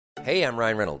Hey, I'm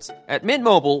Ryan Reynolds. At Mint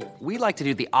Mobile, we like to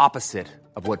do the opposite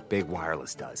of what Big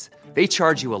Wireless does. They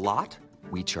charge you a lot,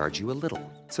 we charge you a little.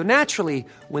 So naturally,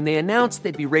 when they announced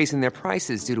they'd be raising their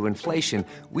prices due to inflation,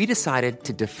 we decided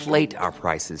to deflate our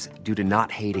prices due to not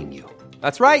hating you.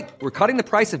 That's right. We're cutting the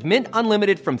price of Mint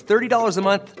Unlimited from $30 a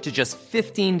month to just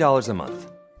 $15 a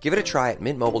month. Give it a try at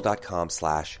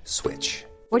mintmobile.com/switch.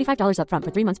 $45 up front for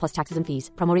 3 months plus taxes and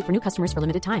fees. Promo rate for new customers for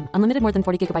limited time. Unlimited more than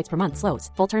 40 gigabytes per month. Slows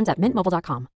full terms at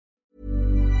mintmobile.com.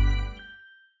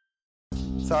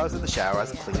 So I was in the shower, I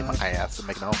was cleaning my ass and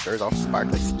making all sure it's all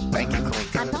sparkly, spanking clean.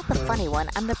 I'm not the funny one,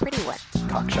 I'm the pretty one.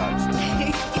 Cock shots.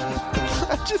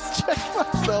 I just checked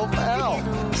myself out.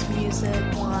 Candles, music,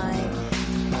 wine,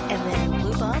 and then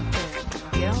lube up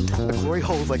and get on top. The glory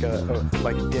hole is like a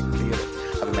dick theater.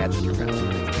 I've imagined your friends.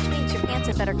 Which means your pants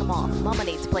had better come off. Mama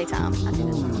needs playtime.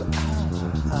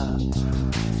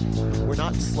 We're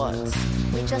not sluts.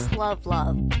 We just love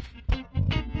love.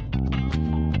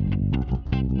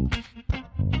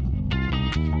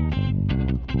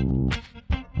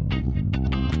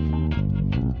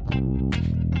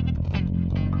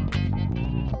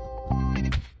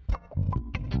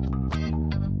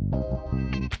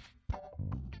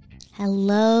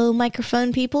 Hello,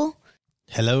 microphone people.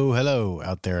 Hello,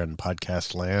 out there in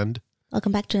podcast land.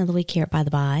 Welcome back to another week here at By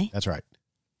the By. That's right.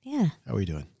 Yeah. How are we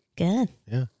doing? Good.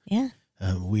 Yeah. Yeah.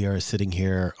 We are sitting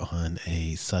here on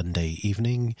a Sunday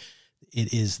evening.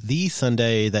 It is the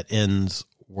Sunday that ends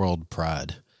World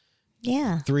Pride.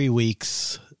 Yeah. 3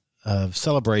 weeks of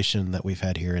celebration that we've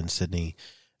had here in Sydney.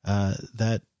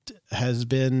 That has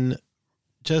been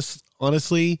just,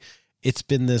 honestly, it's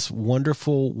been this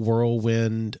wonderful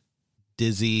whirlwind,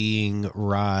 dizzying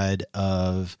ride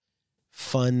of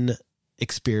fun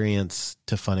experience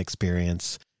to fun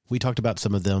experience. We talked about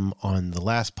some of them on the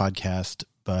last podcast,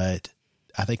 but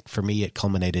I think for me it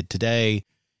culminated today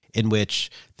in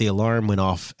which the alarm went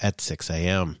off at 6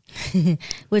 a.m.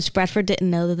 Which Bradford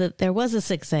didn't know that there was a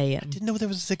 6 a.m. I didn't know there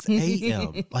was a 6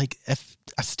 a.m. Like, I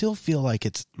still feel like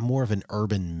it's more of an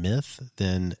urban myth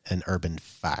than an urban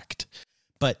fact.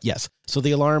 But yes, so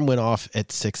the alarm went off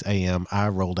at 6 a.m. I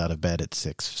rolled out of bed at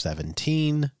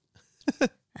 6:17.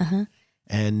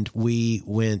 And we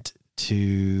went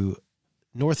to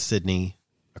North Sydney,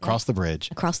 across the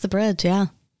bridge. Across the bridge, yeah.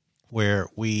 Where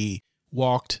we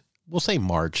walked, we'll say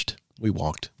marched. We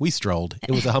walked. We strolled.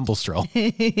 It was a humble stroll.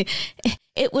 It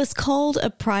was called a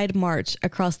Pride March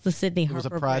across the Sydney Harbour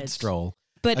Bridge. It was a Pride stroll.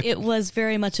 But it was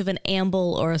very much of an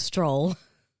amble or a stroll.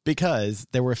 Because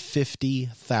there were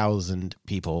 50,000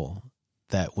 people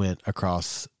that went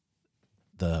across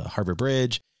the Harbour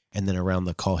Bridge and then around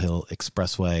the Call Hill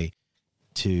Expressway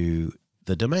to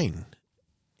the Domain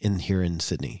here in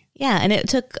Sydney. Yeah, and it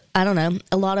took, I don't know,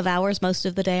 a lot of hours, most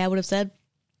of the day, I would have said.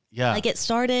 Yeah. Like it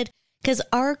started, because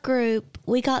our group,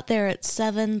 we got there at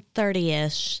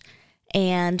 7:30-ish,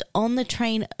 and on the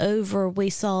train over, we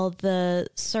saw the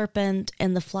serpent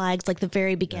and the flags, like the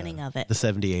very beginning of it. The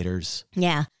 78ers.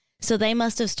 Yeah. So they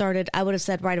must have started, I would have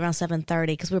said right around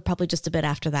 7:30, because we were probably just a bit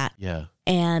after that. Yeah.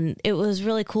 And it was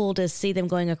really cool to see them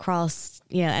going across,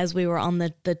 as we were on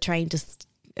the train, just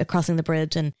crossing the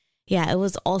bridge. And yeah, it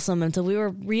was awesome. And so we were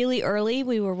really early.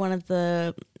 We were part of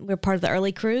the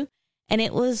early crew. And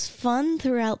it was fun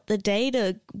throughout the day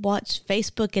to watch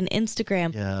Facebook and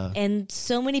Instagram. Yeah. And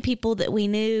so many people that we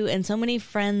knew and so many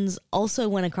friends also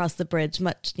went across the bridge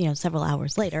several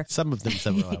hours later. Some of them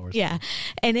several hours. Yeah.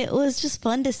 And it was just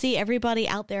fun to see everybody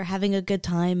out there having a good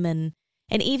time. And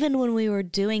even when we were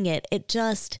doing it, it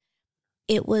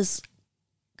was,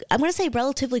 I'm going to say,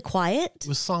 relatively quiet. It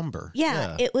was somber.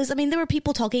 Yeah. It was, there were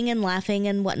people talking and laughing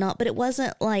and whatnot, but it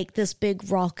wasn't like this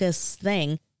big raucous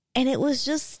thing. And it was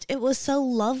so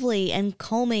lovely and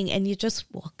calming, and you're just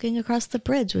walking across the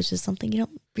bridge, which is something you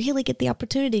don't really get the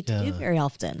opportunity to do very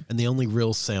often. And the only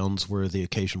real sounds were the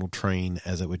occasional train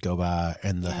as it would go by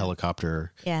and the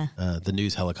helicopter, the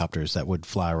news helicopters that would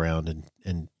fly around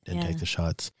and take the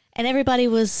shots. And everybody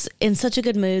was in such a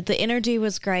good mood. The energy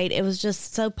was great. It was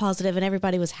just so positive, and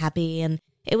everybody was happy. And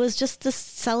it was just this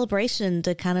celebration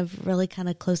to really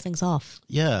close things off.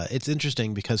 Yeah, it's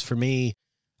interesting because for me,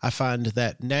 I find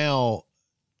that now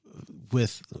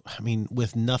with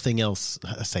nothing else,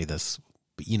 I say this,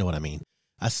 but you know what I mean?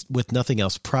 With nothing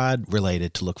else Pride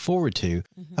related to look forward to,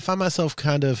 I find myself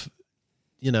kind of,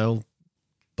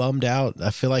 bummed out. I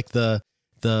feel like the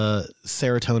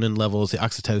serotonin levels, the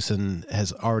oxytocin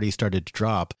has already started to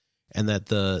drop, and that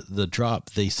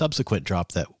the subsequent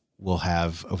drop that we'll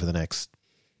have over the next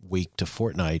week to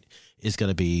fortnight is going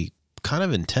to be kind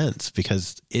of intense,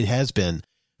 because it has been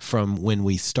from when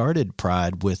we started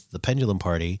Pride with the Pendulum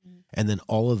Party And then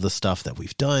all of the stuff that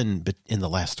we've done in the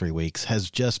last 3 weeks has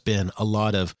just been a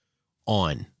lot of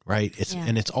right?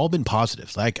 And it's all been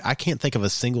positives. Like, I can't think of a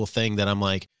single thing that I'm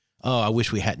like, oh, I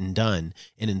wish we hadn't done.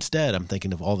 And instead I'm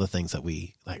thinking of all the things that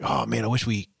we like, oh man, I wish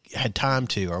we had time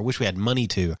to, or I wish we had money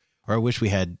to, or I wish we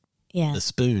had the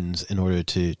spoons in order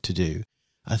to do.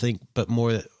 I think, but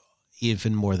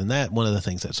even more than that, one of the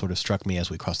things that sort of struck me as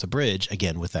we crossed the bridge,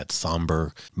 again, with that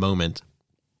somber moment,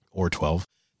 or 12,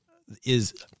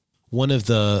 is one of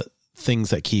the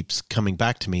things that keeps coming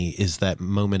back to me is that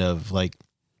moment of like,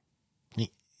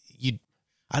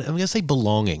 I'm going to say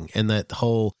belonging, and that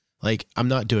whole, like, I'm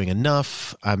not doing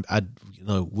enough.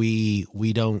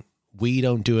 We don't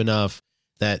do enough.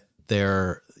 That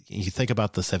you think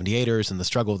about the 78ers and the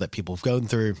struggle that people have gone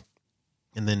through.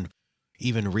 And then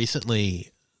even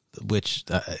recently, which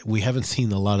we haven't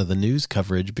seen a lot of the news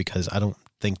coverage because I don't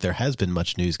think there has been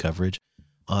much news coverage.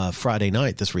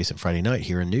 This recent Friday night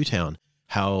here in Newtown,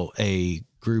 how a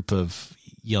group of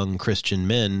young Christian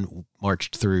men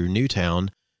marched through Newtown,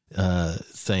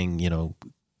 saying,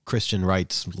 Christian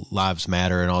rights, lives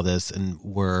matter and all this, and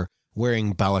were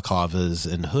wearing balaclavas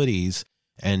and hoodies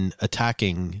and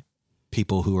attacking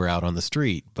people who were out on the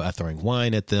street by throwing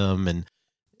wine at them. And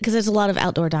because there's a lot of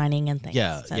outdoor dining and things.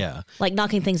 Yeah. Like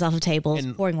knocking things off of tables,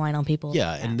 pouring wine on people.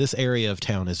 Yeah. And this area of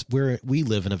town is where we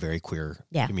live in a very queer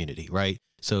community, right?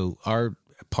 So our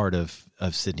part of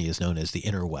Sydney is known as the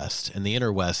Inner West, and the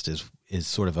Inner West is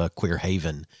sort of a queer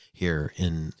haven here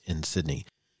in Sydney.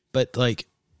 But like,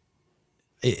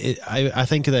 I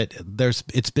think that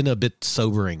it's been a bit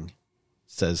sobering,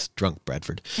 says drunk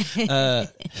Bradford.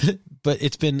 But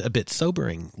it's been a bit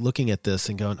sobering looking at this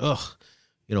and going, oh,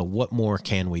 what more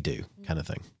can we do, kind of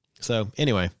thing. So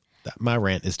anyway, my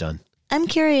rant is done. I'm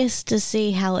curious to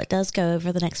see how it does go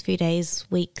over the next few days,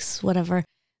 weeks, whatever,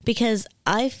 because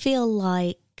I feel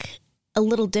like a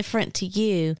little different to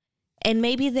you, and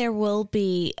maybe there will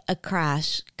be a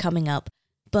crash coming up,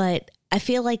 but I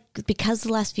feel like because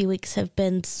the last few weeks have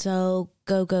been so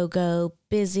go,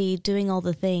 busy, doing all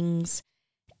the things,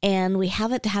 and we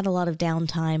haven't had a lot of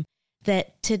downtime,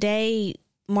 that today,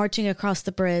 marching across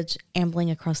the bridge, ambling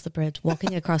across the bridge,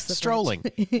 walking across the Strolling.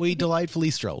 We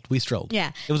delightfully strolled. We strolled.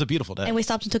 Yeah. It was a beautiful day. And we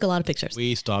stopped and took a lot of pictures.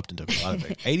 We stopped and took a lot of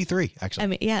pictures. 83, actually. I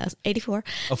mean, yeah, 84.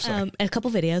 Oh, sorry. And a couple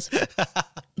videos.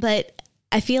 But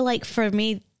I feel like for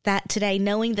me, that today,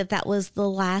 knowing that was the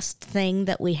last thing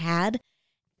that we had,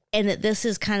 and that this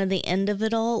is kind of the end of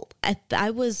it all, I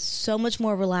was so much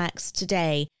more relaxed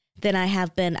today than I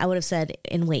have been, I would have said,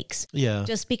 in weeks. Yeah.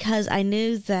 Just because I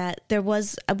knew that there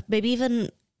was, maybe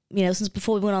even, since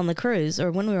before we went on the cruise,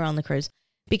 or when we were on the cruise,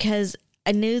 because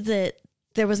I knew that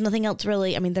there was nothing else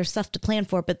really, there's stuff to plan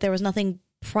for, but there was nothing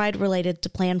pride related to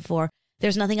plan for.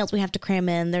 There's nothing else we have to cram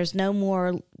in. There's no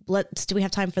more, do we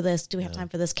have time for this? Do we have time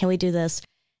for this? Can we do this?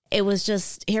 It was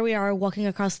just, here we are walking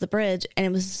across the bridge, and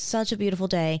it was such a beautiful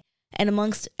day. And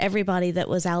amongst everybody that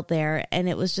was out there, and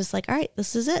it was just like, all right,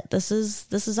 this is it. This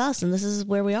is us, and this is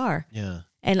where we are. Yeah.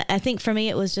 And I think for me,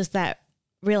 it was just that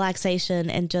relaxation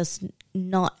and just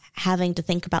not having to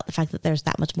think about the fact that there's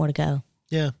that much more to go.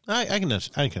 Yeah, I can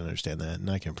understand that, and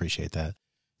I can appreciate that.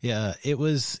 Yeah, it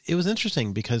was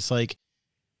interesting because, like,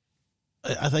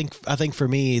 I think for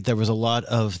me there was a lot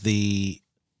of the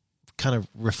kind of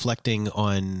reflecting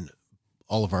on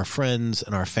all of our friends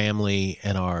and our family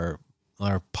and our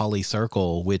poly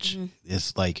circle, which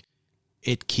is like,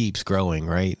 it keeps growing,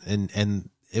 right? And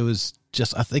it was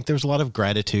just, I think there's a lot of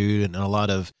gratitude and a lot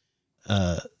of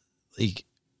the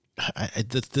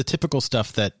typical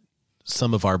stuff that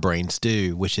some of our brains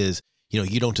do, which is,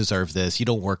 you don't deserve this, you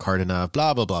don't work hard enough,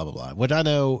 blah blah blah blah blah. What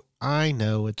I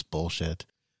know it's bullshit.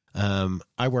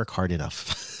 I work hard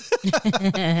enough,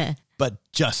 but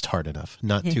just hard enough,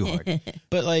 not too hard.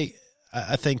 But like,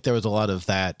 I think there was a lot of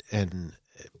that, and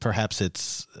perhaps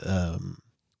it's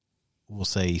we'll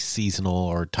say seasonal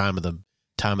or time of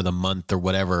the month or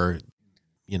whatever,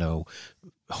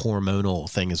 hormonal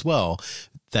thing as well,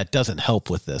 that doesn't help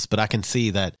with this. But I can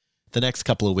see that the next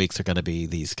couple of weeks are going to be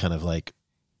these kind of like,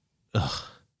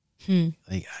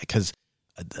 because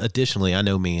additionally, I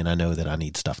know me, and I know that I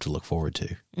need stuff to look forward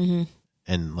to. Mm-hmm.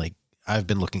 And like,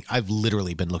 I've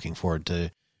literally been looking forward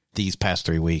to these past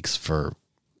 3 weeks for,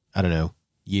 I don't know,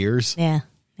 years. Yeah.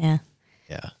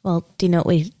 Well, do you know what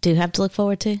we do have to look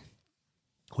forward to?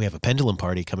 We have a pendulum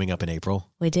party coming up in April.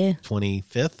 We do.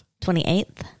 25th?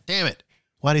 28th. Damn it.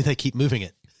 Why do they keep moving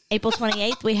it? April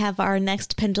 28th, we have our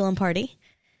next pendulum party.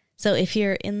 So if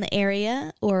you're in the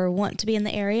area or want to be in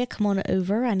the area, come on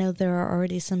over. I know there are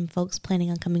already some folks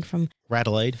planning on coming from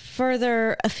Radelaide,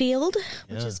 further afield,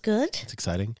 which is good. It's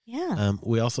exciting. Yeah.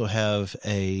 We also have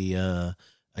a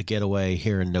a getaway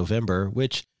here in November,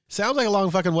 which sounds like a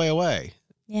long fucking way away.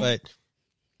 Yeah. But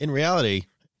in reality,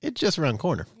 it's just around the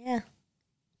corner. Yeah.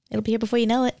 It'll be here before you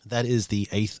know it. That is the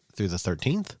 8th through the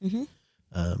 13th.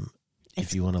 Mm-hmm.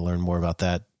 If you want to learn more about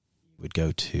that, you would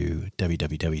go to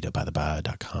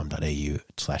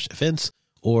www.bytheby.com.au/events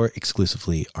or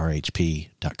exclusively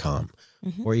rhp.com.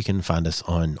 Mm-hmm. Or you can find us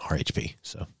on RHP.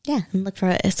 So Yeah, and look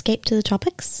for Escape to the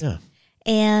Tropics. yeah.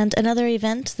 And another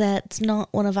event that's not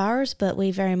one of ours, but we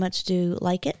very much do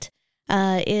like it,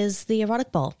 is the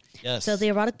Erotic Ball. Yes. So the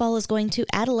Erotic Ball is going to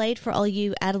Adelaide for all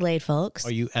you Adelaide folks.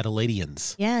 Are you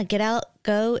Adelaideans? Yeah, get out,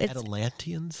 go. It's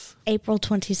Atalanteans? April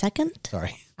 22nd.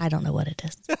 Sorry. I don't know what it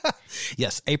is.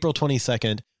 Yes, April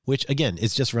 22nd, which again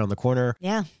is just around the corner.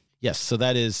 Yeah. Yes, so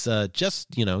that is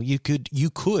just, you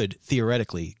could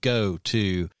theoretically go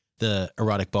to the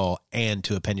Erotic Ball and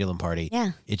to a pendulum party.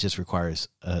 Yeah. It just requires,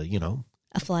 A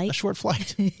flight. a short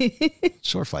flight.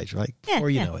 Short flight, right? Yeah, Before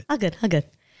you yeah. know it. All good.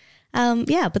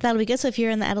 Yeah, but that'll be good. So if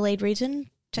you're in the Adelaide region,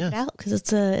 check it out because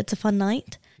it's a fun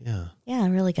night. Yeah. Yeah,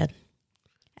 really good.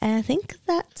 And I think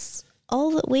that's all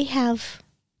that we have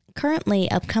currently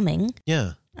upcoming.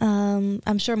 Yeah.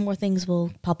 I'm sure more things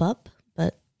will pop up,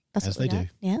 but that's As what we they got. do.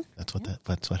 Yeah. That's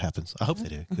what happens. I hope they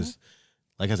do because,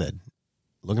 like I said,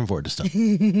 looking forward to stuff.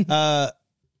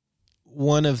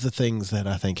 One of the things that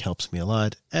I think helps me a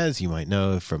lot, as you might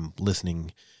know from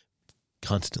listening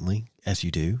constantly, as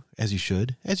you do, as you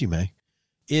should, as you may,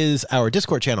 is our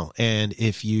Discord channel. And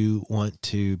if you want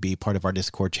to be part of our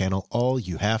Discord channel, all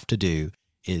you have to do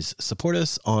is support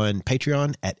us on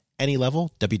Patreon at any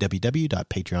level,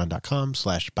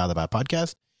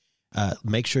 www.patreon.com/bythebypodcast.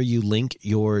 Make sure you link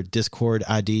your Discord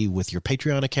ID with your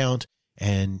Patreon account.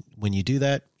 And when you do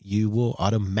that, you will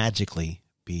automatically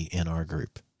be in our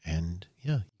group. And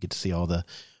yeah, you get to see all the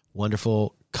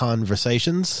wonderful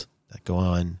conversations that go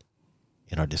on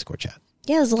in our Discord chat.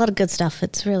 Yeah, there's a lot of good stuff.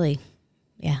 It's really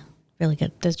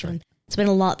good. It's been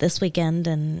a lot this weekend,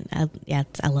 and I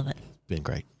love it. Been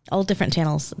great. All different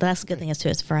channels. That's the good thing is too.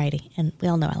 It's variety, and we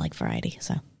all know I like variety.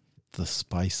 So The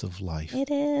spice of life. it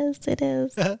is.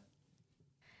 All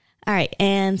right.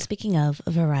 And speaking of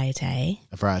variety,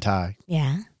 A variety.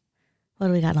 yeah, what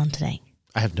do we got on today?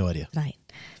 I have no idea. Tonight.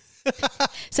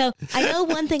 So I know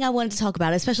one thing I wanted to talk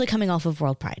about, especially coming off of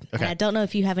World Pride. Okay. And I don't know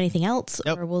if you have anything else,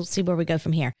 Nope. or we'll see where we go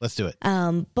from here. Let's do it.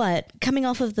 But coming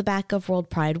off of the back of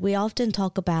World Pride, we often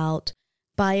talk about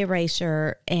bi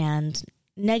erasure and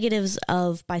negatives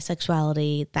of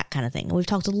bisexuality, that kind of thing. And we've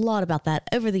talked a lot about that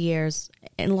over the years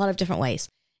in a lot of different ways,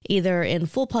 either in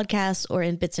full podcasts or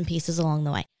in bits and pieces along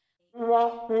the way.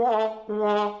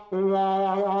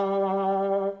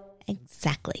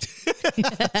 Exactly.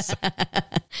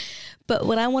 But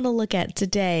what I want to look at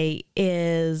today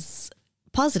is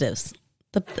positives.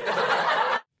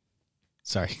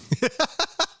 Sorry.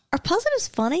 Are positives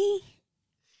funny?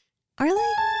 Are they?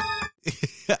 I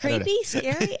don't know. Creepy?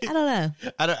 Scary? I don't know.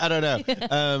 I don't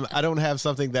know. I don't have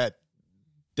something that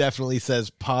definitely says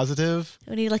positive.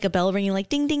 We need like a bell ringing, like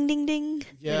ding, ding, ding, ding.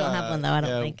 We don't have one though, I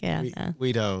don't think. Yeah, no.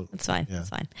 We don't. It's fine. Yeah. It's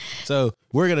fine. So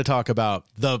we're going to talk about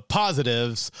the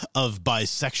positives of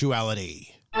bisexuality.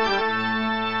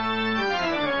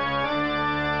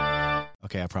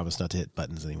 Okay, I promise not to hit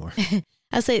buttons anymore.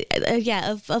 I'll say,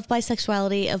 of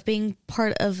bisexuality, of being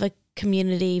part of a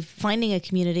community, finding a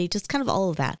community, just kind of all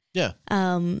of that. Yeah.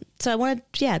 So I wanted,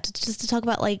 just to talk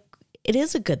about like, it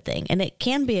is a good thing, and it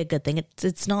can be a good thing.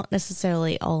 It's not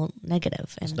necessarily all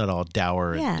negative. And It's not all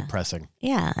dour Yeah. and depressing.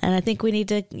 yeah, and I think we need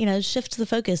to, shift the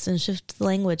focus and shift the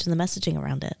language and the messaging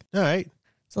around it. All right.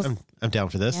 So I'm down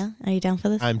for this. yeah, are you down for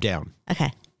this? I'm down.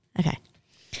 Okay.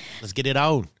 Let's get it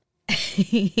on.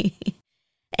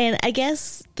 And I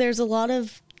guess there's a lot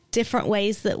of different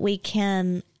ways that we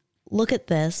can look at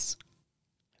this.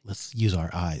 Let's use our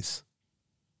eyes.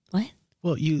 What?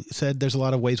 Well, you said there's a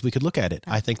lot of ways we could look at it.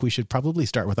 I think we should probably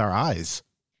start with our eyes.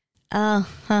 All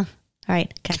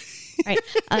right. Okay.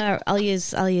 All right. I'll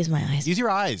use my eyes. Use your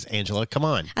eyes, Angela. Come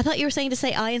on. I thought you were saying to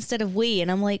say I instead of we,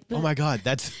 and I'm like, Oh my God,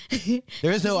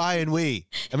 there is no I in we.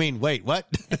 I mean, wait, what?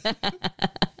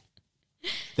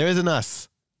 There is an us.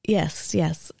 Yes.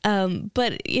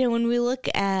 But when we look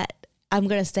at, I'm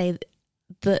going to say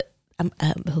the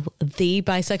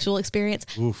bisexual experience,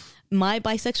 Oof. my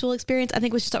bisexual experience. I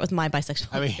think we should start with my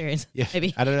bisexual experience. Yeah,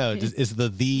 Maybe. I don't know. Is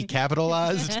the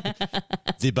capitalized?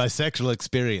 The bisexual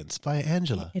experience by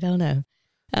Angela. I don't know.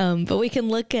 But we can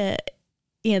look at,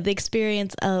 the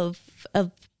experience of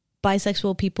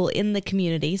bisexual people in the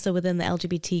community. So within the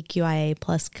LGBTQIA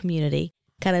plus community,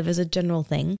 kind of as a general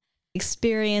thing,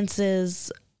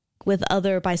 experiences with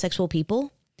other bisexual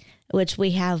people, which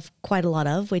we have quite a lot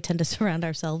of. We tend to surround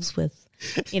ourselves with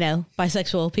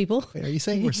bisexual people. Wait, are you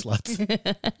saying we're sluts?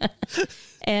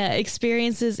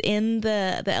 Experiences in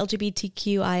the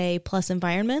LGBTQIA plus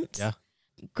environment. Yeah.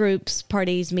 Groups,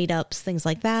 parties, meetups, things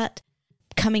like that.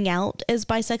 Coming out as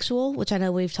bisexual, which I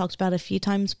know we've talked about a few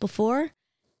times before.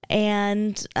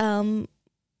 And,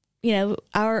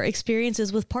 our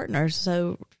experiences with partners.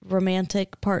 So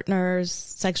romantic partners,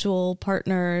 sexual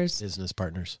partners. Business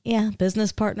partners. Yeah,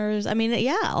 business partners. I mean,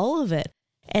 yeah, all of it.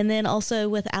 And then also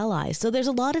with allies. So there's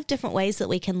a lot of different ways that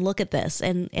we can look at this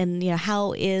and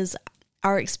how is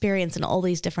our experience in all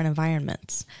these different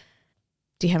environments.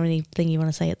 Do you have anything you want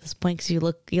to say at this point? Because you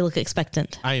look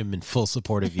expectant. I am in full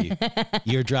support of you.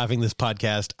 You're driving this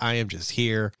podcast. I am just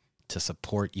here to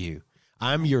support you.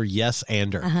 I'm your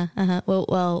yes-ander.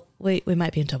 Well, we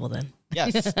might be in trouble then.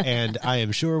 Yes, and I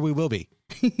am sure we will be.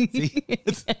 See?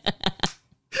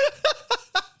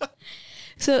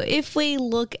 So if we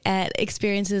look at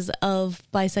experiences of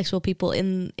bisexual people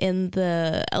in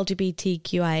the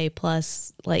LGBTQIA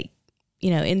plus,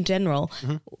 in general,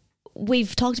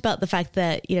 we've talked about the fact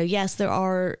that, yes, there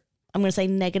are, I'm going to say,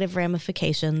 negative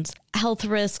ramifications, health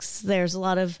risks, there's a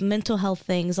lot of mental health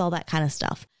things, all that kind of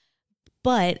stuff.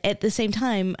 But at the same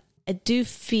time, I do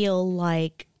feel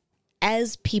like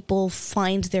as people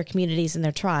find their communities and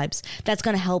their tribes, that's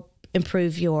going to help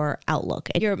improve your outlook,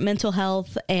 your mental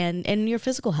health and your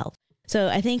physical health. So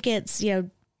I think it's,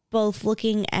 both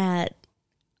looking at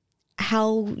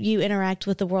how you interact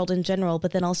with the world in general,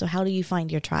 but then also how do you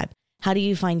find your tribe? How do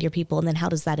you find your people? And then how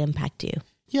does that impact you?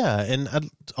 Yeah. And I'd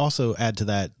also add to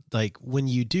that, like when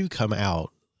you do come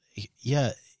out,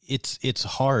 it's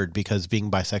hard because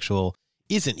being bisexual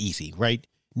isn't easy, right?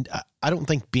 I don't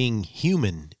think being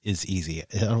human is easy.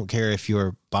 I don't care if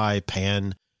you're bi,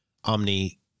 pan,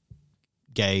 omni,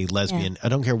 gay, lesbian. Yeah. I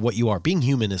don't care what you are. Being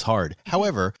human is hard.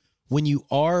 However, when you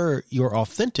are your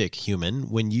authentic human,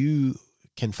 when you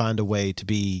can find a way to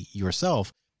be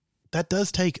yourself, that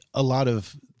does take a lot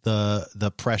of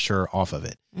the pressure off of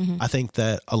it. I think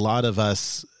that a lot of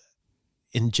us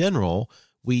in general,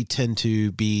 we tend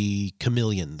to be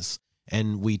chameleons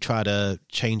and we try to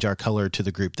change our color to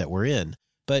the group that we're in.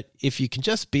 But if you can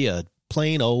just be a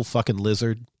plain old fucking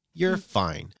lizard, you're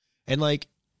fine. And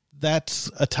that's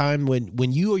a time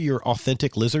when you are your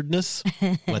authentic lizardness,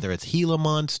 whether it's Gila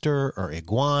monster or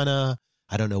iguana.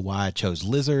 I don't know why I chose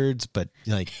lizards, but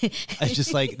it's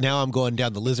just now I'm going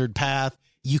down the lizard path.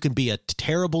 You can be a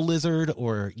terrible lizard,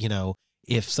 or,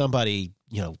 if somebody,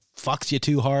 fucks you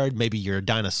too hard, maybe you're a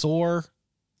dinosaur.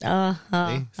 See what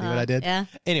I did? Yeah.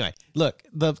 Anyway, look,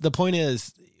 the point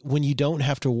is when you don't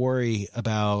have to worry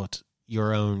about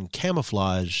your own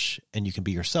camouflage and you can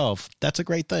be yourself, that's a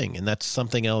great thing. And that's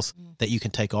something else that you can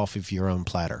take off of your own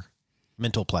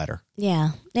mental platter.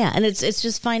 Yeah. Yeah. And it's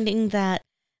just finding that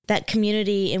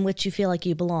community in which you feel like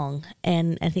you belong.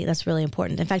 And I think that's really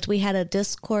important. In fact, we had a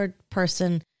Discord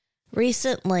person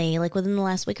recently, within the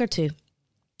last week or two,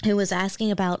 who was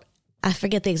asking about, I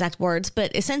forget the exact words,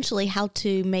 but essentially how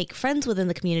to make friends within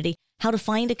the community, how to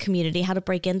find a community, how to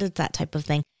break into that type of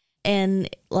thing. And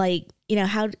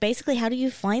how do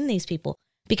you find these people?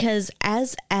 Because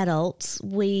as adults,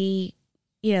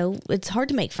 it's hard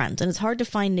to make friends and it's hard to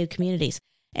find new communities.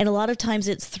 And a lot of times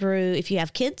it's through, if you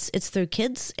have kids, it's through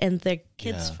kids and their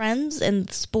kids' friends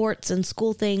and sports and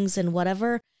school things and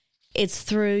whatever. It's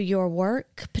through your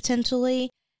work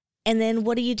potentially. And then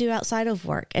what do you do outside of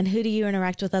work? And who do you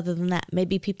interact with other than that?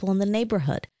 Maybe people in the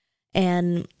neighborhood.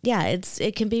 And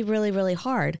it can be really, really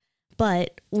hard.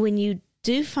 But when you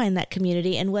do find that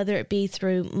community, and whether it be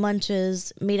through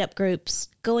munches, meetup groups,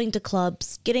 going to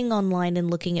clubs, getting online and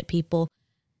looking at people,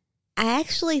 I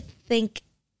actually think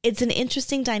it's an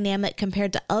interesting dynamic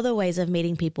compared to other ways of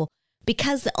meeting people,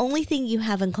 because the only thing you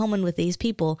have in common with these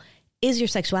people is your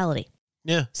sexuality.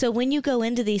 Yeah. So when you go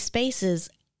into these spaces,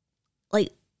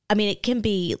 it can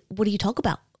be, what do you talk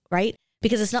about, right?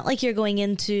 Because it's not like you're going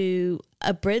into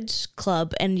a bridge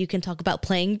club and you can talk about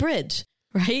playing bridge,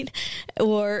 right?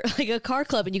 Or a car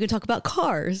club and you can talk about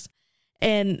cars,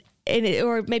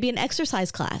 or maybe an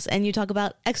exercise class and you talk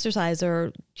about exercise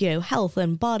or, health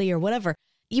and body or whatever.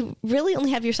 You really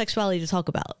only have your sexuality to talk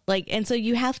about. And so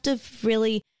you have to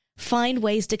really find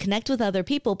ways to connect with other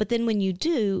people. But then when you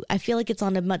do, I feel like it's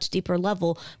on a much deeper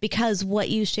level because what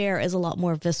you share is a lot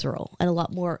more visceral and a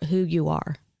lot more who you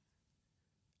are.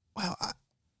 Well,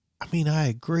 I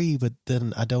agree, but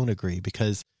then I don't agree,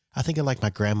 because I think of my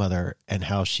grandmother and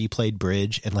how she played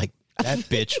bridge, and that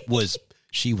bitch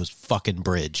she was fucking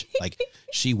bridge.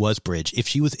 She was bridge. If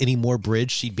she was any more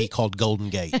bridge, she'd be called Golden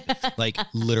Gate.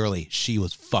 Literally, she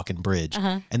was fucking bridge.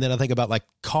 And then I think about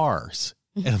cars,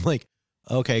 and I'm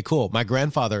okay, cool. My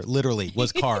grandfather literally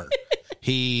was car.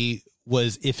 He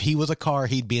was, if he was a car,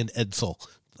 he'd be an Edsel.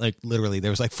 Like literally,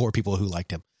 there was like 4 people who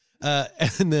liked him.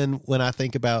 And then when I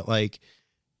think about like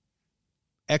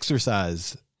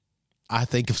exercise, I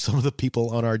think of some of the people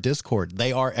on our Discord.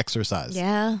 They are exercise.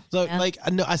 Yeah. So yeah. like, I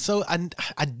know,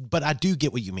 but I do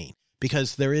get what you mean,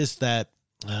 because there is that,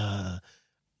 and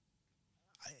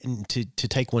to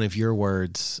take one of your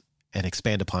words and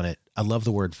expand upon it. I love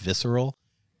the word visceral.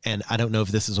 And I don't know if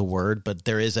this is a word, but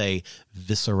there is a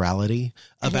viscerality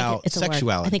about it's a word.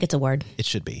 sexuality. I think it's a word. It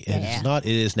should be. Yeah, It's not.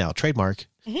 It is now. Trademark.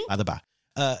 By the by.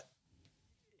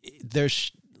 There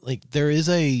is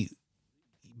a,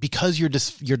 because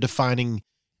you're defining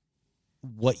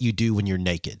what you do when you're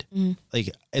naked. Like,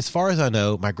 as far as I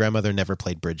know, my grandmother never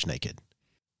played bridge naked.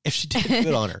 If she did,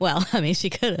 good on her. Well, I mean,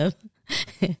 she could have.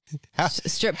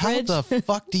 Strip bridge. How the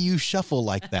fuck do you shuffle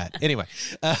like that? Anyway,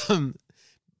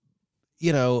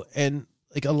 you know, and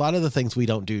like a lot of the things we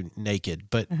don't do naked,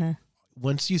 but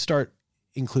once you start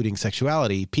including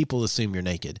sexuality, people assume you're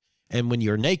naked. And when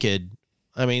you're naked,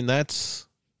 I mean,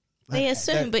 they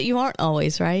assume, but you aren't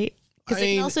always, right? Because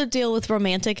they can also deal with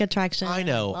romantic attraction. I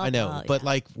know. But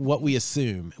like what we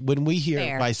assume when we hear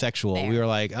bisexual, we are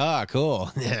like, ah,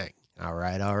 cool. all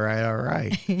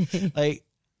right. Like,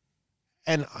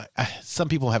 and some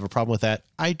people have a problem with that.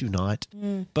 I do not.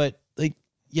 But like,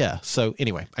 yeah. So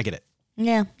anyway, I get it.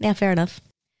 Yeah, fair enough.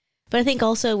 But I think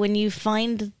also when you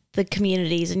find the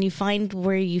communities and you find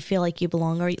where you feel like you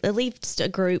belong, or at least a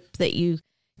group that you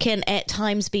can at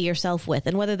times be yourself with,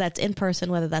 and whether that's in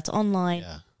person, whether that's online,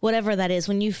 whatever that is,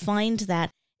 when you find that,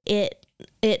 it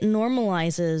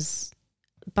normalizes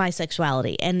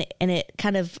bisexuality, and it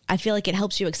kind of, I feel like it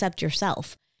helps you accept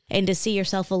yourself and to see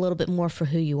yourself a little bit more for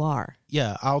who you are.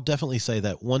 Yeah, I'll definitely say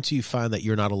that once you find that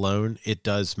you're not alone, it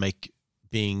does make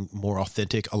being more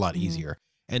authentic a lot easier.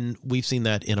 And we've seen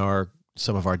that in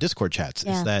some of our Discord chats,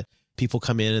 is that people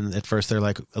come in and at first they're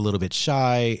like a little bit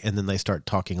shy, and then they start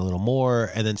talking a little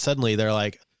more, and then suddenly they're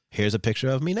like, here's a picture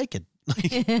of me naked.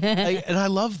 And I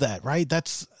love that, right?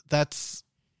 That's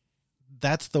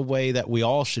the way that we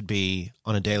all should be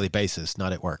on a daily basis,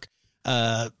 not at work.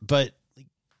 But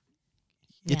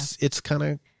it's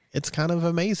kind of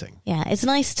amazing. Yeah, it's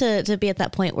nice to be at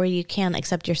that point where you can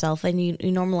accept yourself and you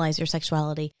normalize your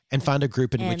sexuality. And find a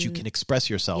group in which you can express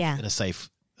yourself in a safe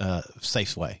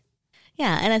way.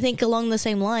 Yeah, and I think along the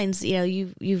same lines, you know,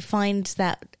 you find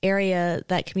that area,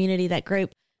 that community, that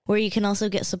group where you can also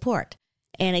get support.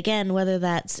 And again, whether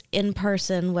that's in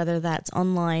person, whether that's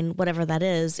online, whatever that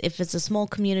is, if it's a small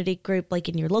community group like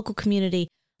in your local community,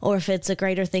 or if it's a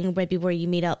greater thing, maybe where you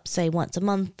meet up, say, once a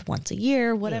month, once a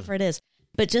year, whatever it is.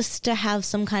 But just to have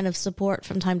some kind of support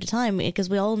from time to time, because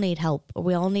we all need help, or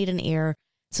we all need an ear.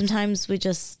 Sometimes we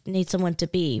just need someone to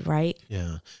be, right?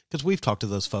 Yeah, because we've talked to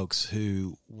those folks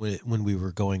who, when we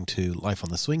were going to Life on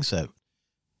the Swing Set,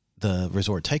 the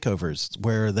resort takeovers,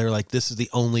 where they're like, this is the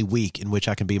only week in which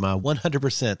I can be my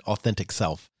 100% authentic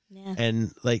self. Yeah.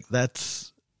 And like,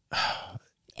 it's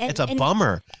a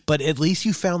bummer, but at least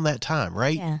you found that time,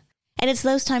 right? Yeah. And it's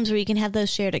those times where you can have those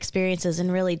shared experiences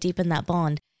and really deepen that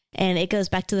bond. And it goes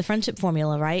back to the friendship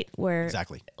formula, right? Where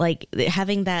exactly, like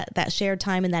having that shared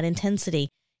time and that intensity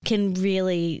can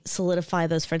really solidify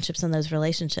those friendships and those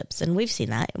relationships. And we've seen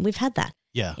that, and we've had that.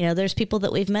 Yeah. You know, there's people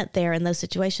that we've met there in those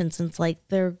situations, and it's like,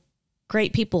 they're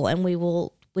great people, and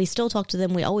we still talk to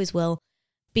them. We always will,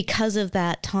 because of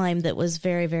that time that was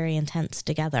very, very intense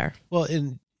together. Well,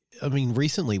 I mean,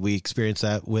 recently we experienced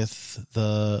that with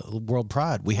the World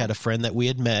Pride. We had a friend that we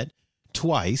had met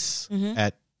twice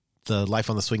at the Life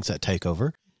on the Swing Set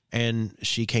takeover, and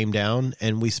she came down,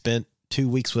 and we spent 2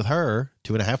 weeks with her,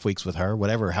 2.5 weeks with her,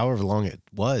 however long it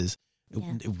was.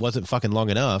 It wasn't fucking long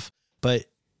enough, but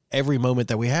every moment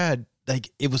that we had, like,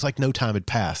 it was like no time had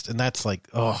passed. And that's like,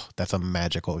 oh, that's a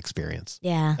magical experience.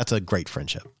 Yeah. That's a great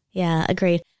friendship. Yeah,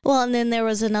 agreed. Well, and then there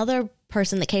was another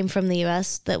person that came from the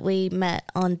US that we met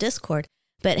on Discord,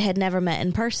 but had never met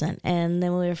in person. And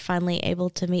then we were finally able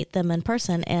to meet them in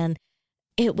person, and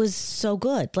it was so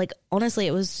good. Like, honestly,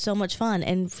 it was so much fun,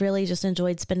 and really just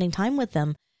enjoyed spending time with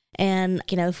them. And,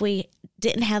 you know, if we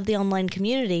didn't have the online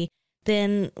community,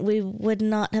 then we would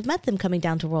not have met them coming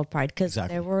down to World Pride, because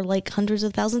there were like hundreds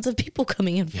of thousands of people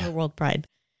coming in for World Pride,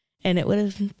 and it would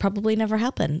have probably never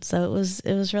happened. So it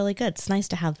was really good. It's nice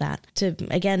to have that. To,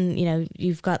 again, you know,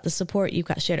 you've got the support, you've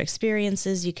got shared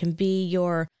experiences, you can be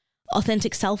your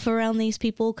authentic self around these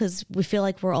people, because we feel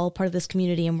like we're all part of this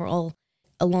community, and we're all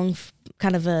along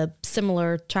kind of a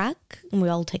similar track, and we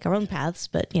all take our own paths,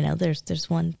 but, you know, there's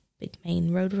one big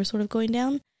main road we're sort of going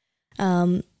down.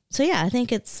 So yeah, I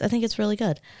think it's really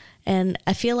good. And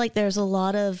I feel like there's a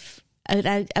lot of,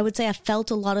 I would say I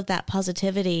felt a lot of that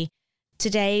positivity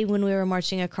today when we were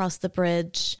marching across the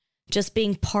bridge, just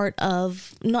being part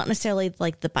of not necessarily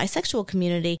like the bisexual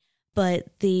community, but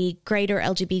the greater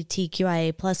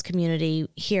LGBTQIA plus community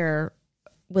here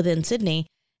within Sydney,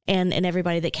 and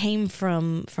everybody that came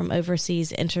from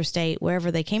overseas, interstate,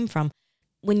 wherever they came from.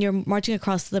 When you're marching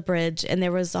across the bridge, and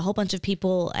there was a whole bunch of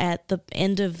people at the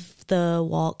end of the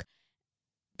walk,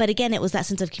 but again, it was that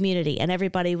sense of community, and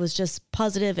everybody was just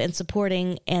positive and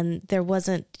supporting, and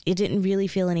it didn't really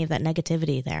feel any of that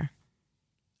negativity there.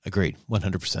 Agreed,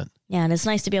 100%. Yeah, and it's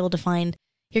nice to be able to find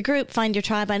your group, find your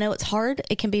tribe. I know it's hard.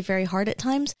 It can be very hard at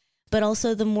times, but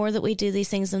also the more that we do these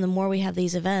things and the more we have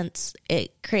these events,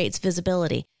 it creates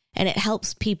visibility, and it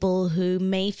helps people who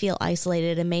may feel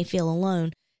isolated and may feel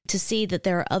alone to see that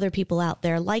there are other people out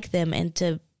there like them, and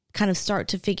to kind of start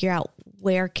to figure out,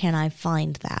 where can I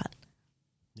find that?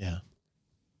 Yeah.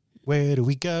 Where do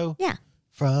we go? Yeah.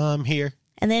 From here.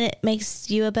 And then it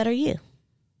makes you a better you.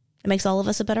 It makes all of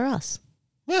us a better us.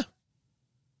 Yeah.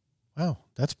 Wow,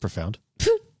 that's profound.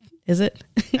 Is it?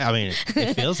 I mean,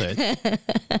 it feels it.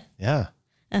 Yeah.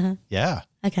 Uh-huh. Yeah.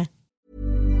 Okay.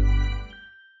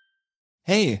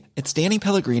 Hey, it's Danny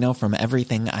Pellegrino from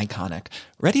Everything Iconic.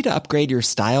 Ready to upgrade your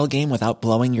style game without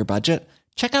blowing your budget?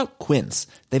 Check out Quince.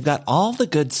 They've got all the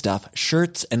good stuff,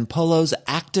 shirts and polos,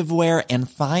 activewear, and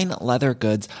fine leather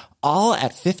goods, all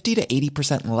at 50 to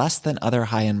 80% less than other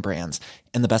high-end brands.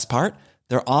 And the best part?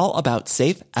 They're all about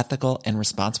safe, ethical, and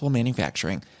responsible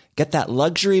manufacturing. Get that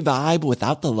luxury vibe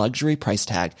without the luxury price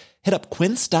tag. Hit up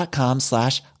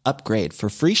quince.com/upgrade for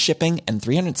free shipping and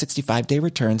 365-day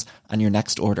returns on your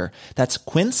next order. That's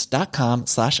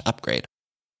quince.com/upgrade.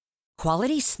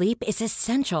 Quality sleep is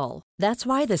essential. That's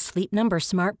why the Sleep Number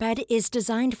Smart Bed is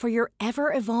designed for your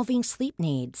ever-evolving sleep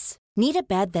needs. Need a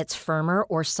bed that's firmer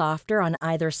or softer on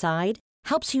either side?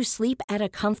 Helps you sleep at a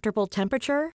comfortable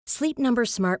temperature? Sleep Number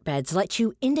Smart Beds let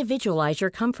you individualize your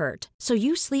comfort, so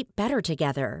you sleep better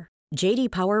together. J.D.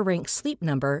 Power ranks Sleep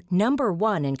Number number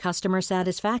 1 in customer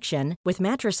satisfaction with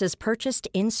mattresses purchased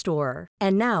in-store.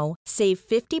 And now, save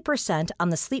 50% on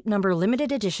the Sleep Number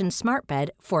Limited Edition Smart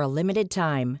Bed for a limited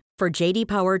time. For J.D.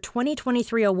 Power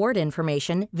 2023 award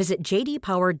information, visit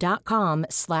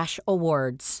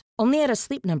jdpower.com/awards. Only at a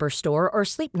Sleep Number store or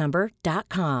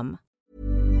sleepnumber.com.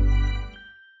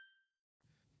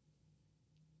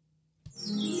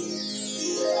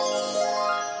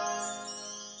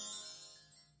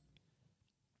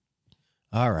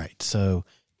 All right. So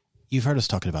you've heard us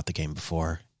talking about the game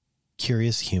before.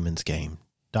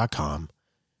 CuriousHumansGame.com.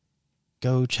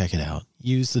 Go check it out.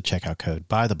 Use the checkout code,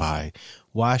 by the by.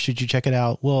 Why should you check it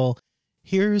out? Well,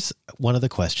 here's one of the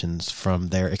questions from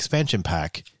their expansion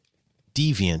pack,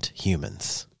 Deviant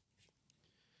Humans.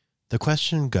 The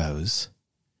question goes,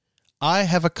 I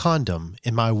have a condom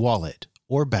in my wallet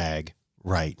or bag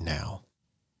right now.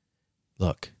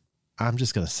 Look, I'm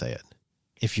just going to say it.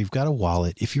 If you've got a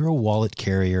wallet, if you're a wallet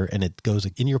carrier and it goes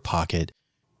in your pocket,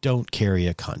 don't carry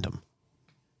a condom.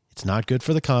 It's not good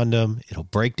for the condom. It'll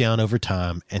break down over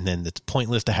time, and then it's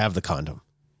pointless to have the condom.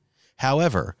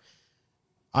 However,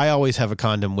 I always have a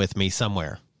condom with me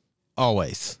somewhere.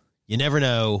 Always. You never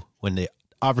know when the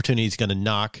opportunity is going to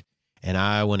knock, and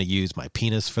I want to use my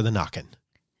penis for the knocking.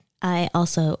 I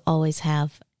also always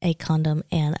have a condom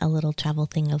and a little travel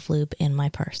thing of lube in my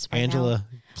purse. Angela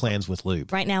plans with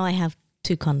lube. Right now I have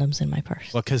 2 condoms in my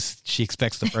purse. Well, because she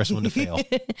expects the first one to fail.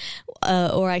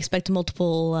 Or I expect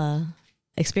multiple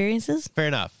experiences. Fair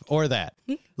enough. Or that.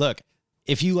 Look,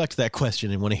 if you liked that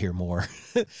question and want to hear more,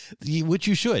 which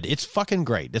you should, it's fucking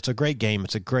great. It's a great game.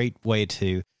 It's a great way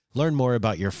to learn more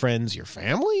about your friends, your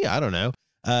family. I don't know.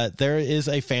 There is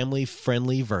a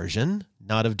family-friendly version,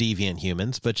 not of Deviant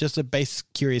Humans, but just a base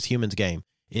Curious Humans game.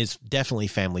 It's definitely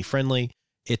family-friendly.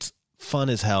 It's fun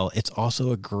as hell. It's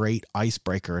also a great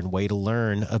icebreaker and way to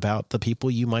learn about the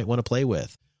people you might want to play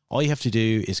with. All you have to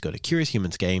do is go to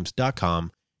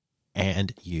CuriousHumansGames.com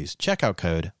and use checkout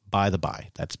code BYTHEBY.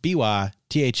 That's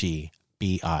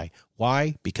BYTHEBI.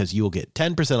 Why? Because you will get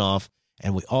 10% off,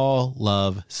 and we all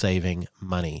love saving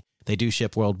money. They do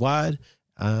ship worldwide.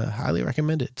 Highly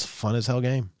recommend it. It's a fun as hell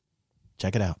game.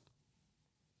 Check it out.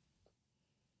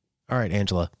 All right,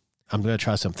 Angela, I'm going to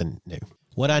try something new.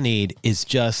 What I need is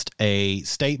just a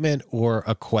statement or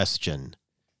a question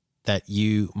that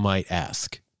you might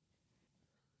ask.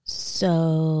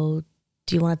 So,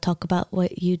 do you want to talk about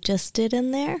what you just did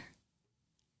in there?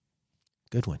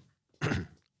 Good one.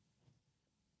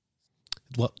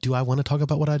 Well, do I want to talk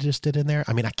about what I just did in there?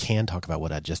 I mean, I can talk about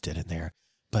what I just did in there,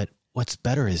 but what's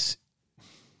better is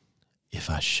if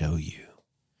I show you.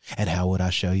 And how would I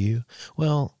show you?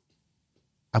 Well,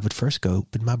 I would first go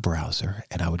open my browser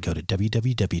and I would go to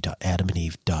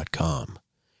www.adamandeve.com.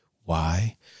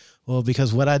 Why? Well,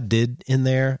 because what I did in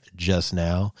there just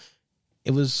now,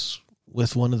 it was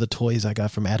with one of the toys I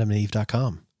got from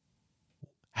AdamandEve.com.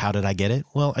 How did I get it?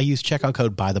 Well, I used checkout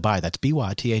code BYTHEBI. That's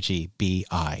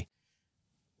BYTHEBI.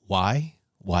 Why?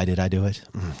 Why did I do it?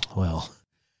 Well,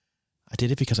 I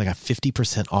did it because I got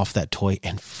 50% off that toy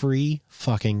and free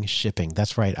fucking shipping.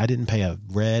 That's right. I didn't pay a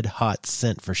red hot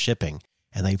cent for shipping,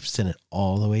 and they sent it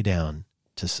all the way down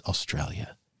to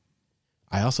Australia.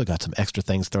 I also got some extra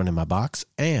things thrown in my box,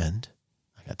 and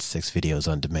I got 6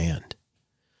 videos on demand.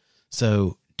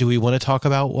 So do we want to talk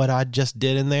about what I just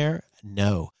did in there?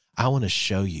 No. I want to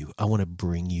show you. I want to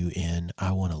bring you in.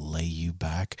 I want to lay you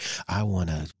back. I want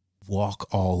to walk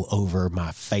all over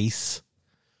my face.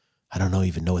 I don't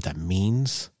even know what that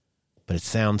means, but it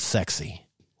sounds sexy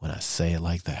when I say it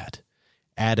like that.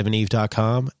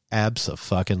 AdamandEve.com,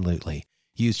 abso-fucking-lutely.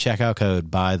 Use checkout code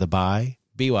BYTHEBI,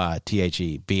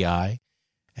 BYTHEBI,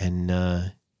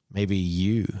 and maybe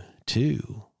you,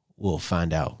 too, will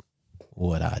find out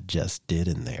what I just did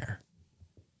in there.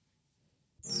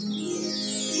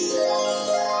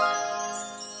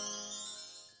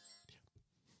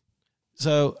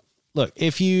 So, look,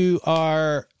 if you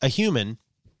are a human,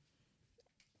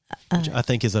 which I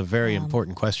think is a very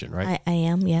important question, right? I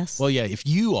am, yes. Well, yeah, if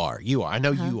you are. I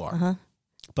know you are.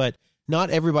 But not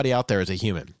everybody out there is a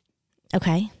human.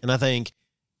 Okay. And I think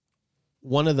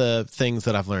one of the things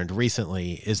that I've learned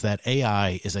recently is that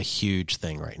AI is a huge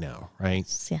thing right now, right?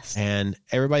 Yes. And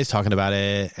everybody's talking about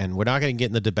it, and we're not going to get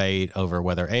in the debate over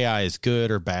whether AI is good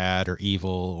or bad or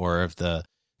evil, or if the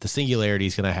singularity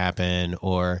is going to happen,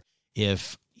 or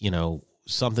if,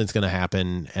 something's going to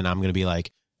happen and I'm going to be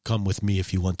like, come with me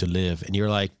if you want to live. And you're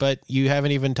like, but you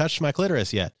haven't even touched my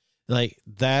clitoris yet. Like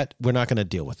that, we're not going to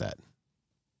deal with that.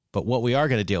 But what we are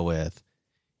going to deal with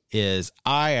is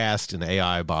I asked an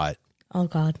AI bot, oh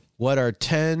God, what are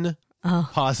 10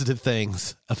 positive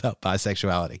things about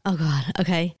bisexuality? Oh God.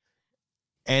 Okay.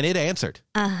 And it answered.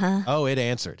 Oh, it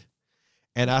answered.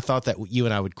 And I thought that you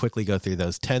and I would quickly go through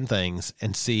those 10 things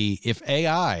and see if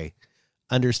AI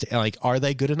understand, like, are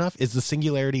they good enough? Is the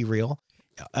singularity real?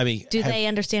 I mean, do they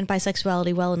understand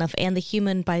bisexuality well enough and the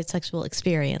human bisexual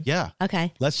experience? Yeah.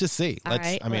 Okay. Let's just see. All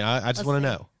right. I just want to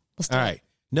know. Let's All right.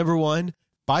 Number 1,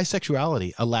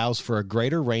 bisexuality allows for a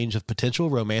greater range of potential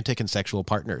romantic and sexual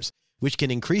partners, which can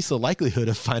increase the likelihood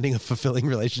of finding a fulfilling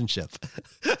relationship.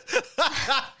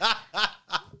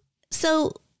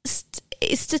 So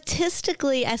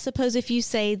statistically, I suppose if you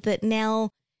say that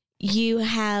now you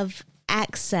have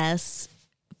access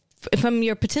from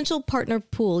your potential partner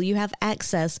pool, you have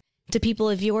access to people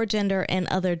of your gender and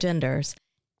other genders.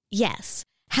 Yes.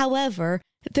 However,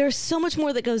 there's so much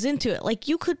more that goes into it. Like,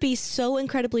 you could be so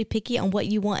incredibly picky on what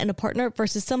you want in a partner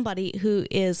versus somebody who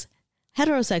is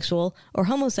heterosexual or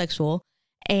homosexual,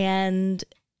 and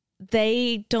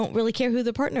they don't really care who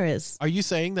their partner is. Are you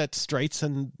saying that straights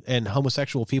and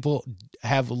homosexual people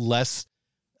have less,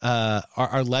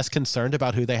 are less concerned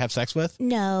about who they have sex with?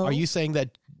 No. Are you saying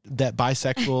that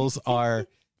bisexuals are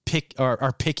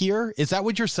pickier? Is that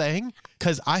what you're saying?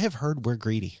 Because I have heard we're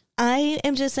greedy. I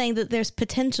am just saying that there's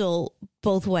potential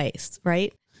both ways,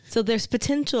 right? So there's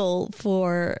potential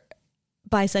for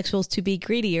bisexuals to be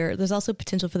greedier. There's also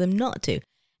potential for them not to.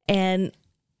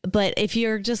 But if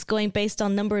you're just going based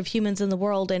on number of humans in the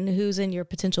world and who's in your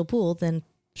potential pool, then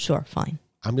sure, fine.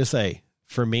 I'm going to say,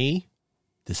 for me,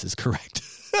 this is correct.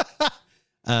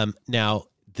 Now,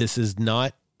 this is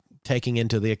not taking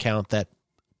into the account that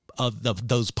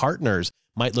those partners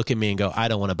might look at me and go, I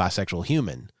don't want a bisexual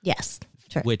human. Yes.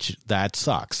 Sure. Which that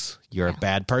sucks. You're a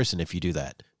bad person if you do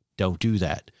that. Don't do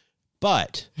that.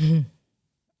 But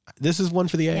this is one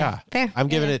for the AI. Yeah, fair. I'm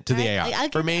giving it to the right. AI.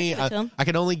 For me, I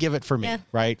can only give it for me,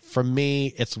 right? For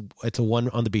me, it's a 1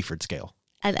 on the Beeford scale.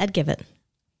 I'd give it.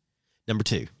 Number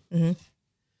 2.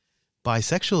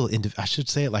 Bisexual, I should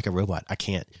say it like a robot. I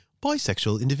can't.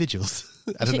 Bisexual individuals.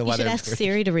 I don't know why you should ask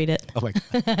Siri to read it. Oh my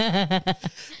God.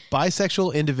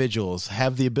 Bisexual individuals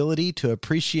have the ability to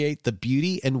appreciate the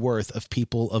beauty and worth of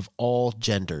people of all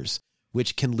genders,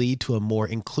 which can lead to a more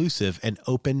inclusive and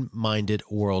open-minded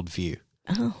worldview.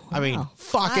 Oh, wow. I mean,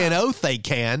 fucking oath they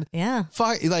can. Yeah.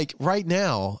 Like right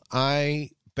now, I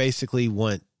basically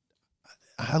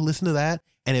I listen to that.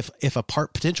 And if a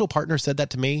potential partner said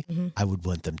that to me, I would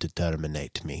want them to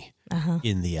terminate me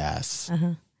in the ass.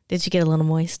 Did you get a little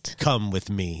moist? Come with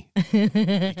me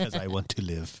because I want to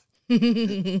live.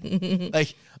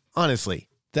 Like, honestly,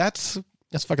 that's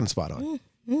fucking spot on.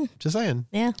 Just saying.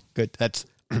 Yeah. Good. That's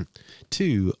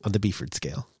 2 on the Beeford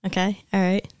scale. Okay. All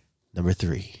right. Number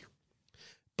 3.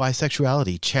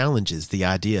 Bisexuality challenges the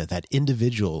idea that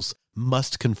individuals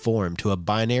must conform to a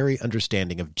binary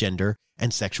understanding of gender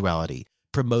and sexuality,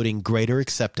 promoting greater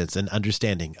acceptance and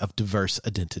understanding of diverse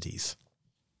identities.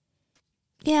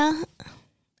 Yeah.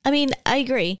 I mean, I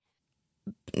agree.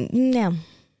 No.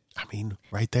 I mean,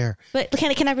 right there. But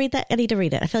can I read that? I need to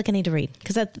read it. I feel like I need to read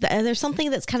because there's something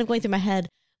that's kind of going through my head,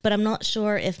 but I'm not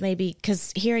sure if maybe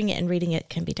because hearing it and reading it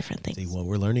can be different things. See, what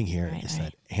we're learning here is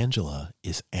that Angela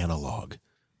is analog.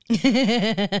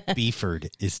 Beeford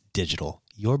is digital.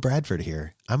 You're Bradford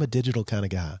here. I'm a digital kind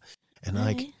of guy. And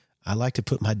I like to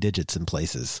put my digits in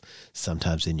places.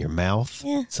 Sometimes in your mouth,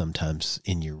 sometimes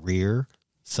in your rear,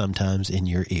 sometimes in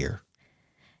your ear.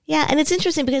 Yeah, and it's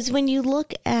interesting because when you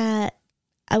look at,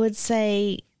 I would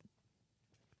say,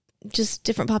 just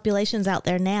different populations out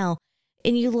there now,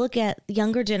 and you look at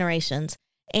younger generations,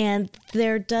 and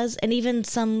and even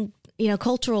some,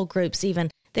 cultural groups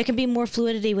even, there can be more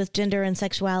fluidity with gender and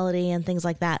sexuality and things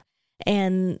like that.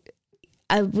 And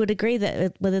I would agree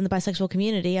that within the bisexual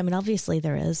community, I mean, obviously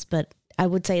there is, but I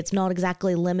would say it's not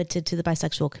exactly limited to the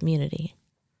bisexual community.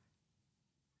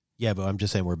 Yeah, but I'm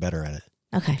just saying we're better at it.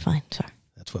 Okay, fine, sure.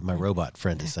 That's what my robot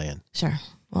friend is saying. Sure.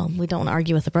 Well, we don't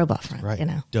argue with the robot friend, right?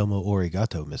 Domo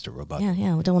arigato, Mr. Robot.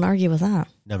 Yeah, we don't want to argue with that.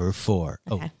 Number 4.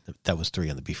 Okay. Oh, that was 3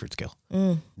 on the Beeford scale.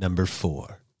 Number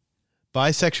 4.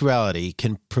 Bisexuality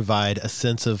can provide a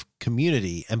sense of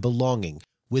community and belonging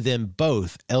within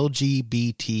both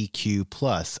LGBTQ+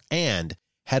 and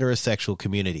heterosexual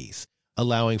communities,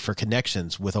 allowing for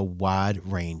connections with a wide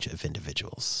range of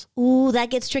individuals. Ooh, that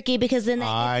gets tricky because then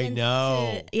I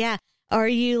know. Yeah. Are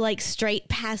you like straight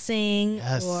passing?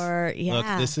 Yes. Or Look,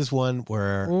 this is one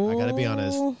where I got to be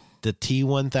honest, the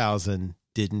T1000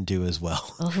 didn't do as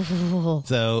well. Oh.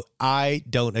 So I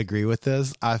don't agree with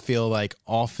this. I feel like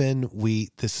often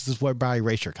this is where bi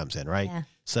erasure comes in, right? Yeah.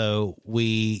 So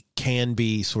we can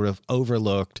be sort of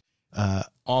overlooked,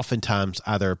 oftentimes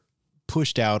either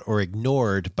pushed out or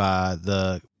ignored by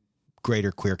the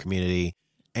greater queer community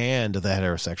and the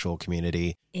heterosexual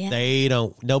community. Yeah.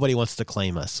 Nobody wants to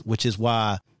claim us, which is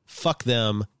why fuck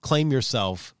them, claim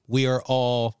yourself. We are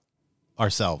all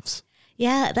ourselves.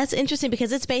 Yeah, that's interesting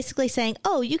because it's basically saying,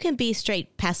 oh, you can be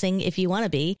straight passing if you want to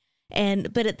be.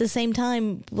 But at the same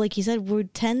time, like you said,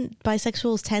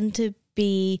 bisexuals tend to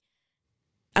be,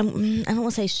 I don't want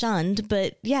to say shunned,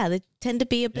 but yeah, they tend to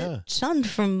be a bit shunned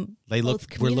from both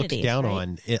communities. We're looked down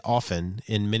on it often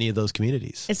in many of those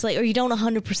communities. It's like, or you don't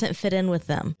 100% fit in with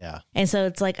them. Yeah. And so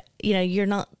it's like, you're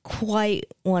not quite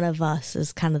one of us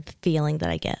is kind of the feeling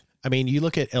that I get. I mean, you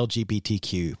look at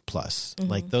LGBTQ+,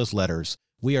 like those letters,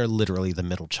 we are literally the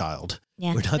middle child.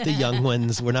 Yeah. We're not the young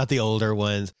ones. We're not the older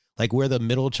ones. Like we're the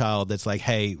middle child that's like,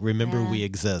 hey, remember we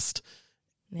exist.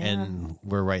 Yeah. And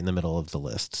we're right in the middle of the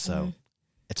list. So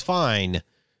it's fine.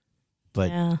 But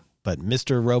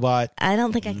Mr. Robot. I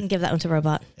don't think I can give that one to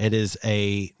Robot. It is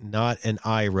not an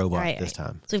I robot this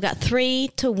time. So we've got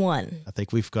 3-1. I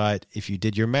think we've got, if you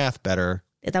did your math better.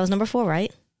 That was number 4,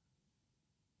 right?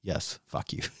 Yes.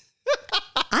 Fuck you.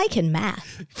 I can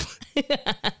math.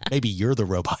 Maybe you're the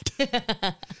robot.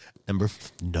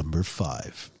 Number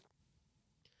 5.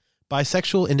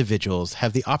 Bisexual individuals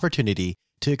have the opportunity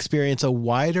to experience a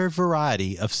wider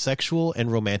variety of sexual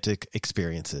and romantic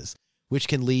experiences, which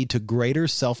can lead to greater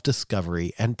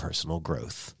self-discovery and personal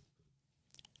growth.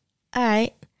 All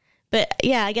right. But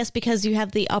yeah, I guess because you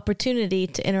have the opportunity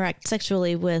to interact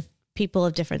sexually with people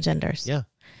of different genders. Yeah.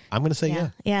 I'm going to say yeah.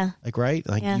 Yeah. Like, right?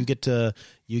 Like you get to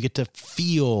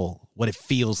feel what it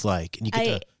feels like and you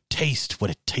get to taste what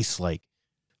it tastes like.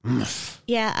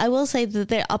 Yeah, I will say that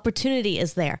the opportunity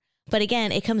is there. But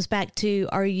again, it comes back to,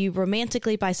 are you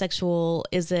romantically bisexual?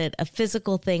 Is it a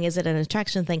physical thing? Is it an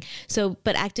attraction thing? So,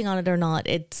 but acting on it or not,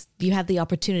 you have the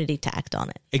opportunity to act on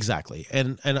it. Exactly.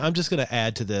 And I'm just going to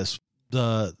add to this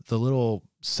the little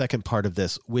second part of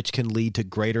this, which can lead to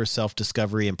greater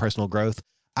self-discovery and personal growth.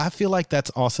 I feel like that's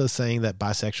also saying that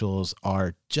bisexuals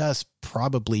are just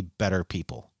probably better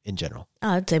people in general.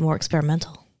 I'd say more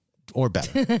experimental. Or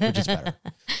better, which is better.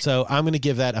 So I'm going to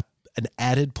give that an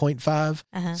added 0.5.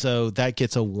 Uh-huh. So that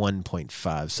gets a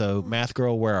 1.5. So Math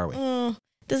Girl, where are we?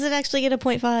 Does it actually get a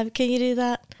 0.5? Can you do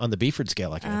that? On the Beeford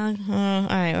scale, I can. All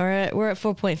right, we're at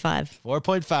 4.5.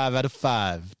 4.5 out of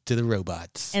 5 to the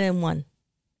robots. And then 1.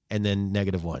 And then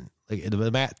 -1. Like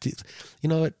the math, you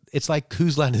know what? It's like,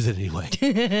 whose line is it anyway?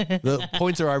 The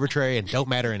points are arbitrary and don't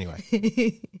matter anyway.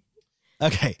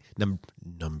 Okay,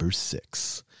 number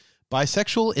 6.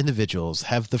 Bisexual individuals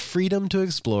have the freedom to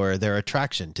explore their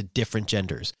attraction to different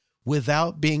genders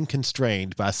without being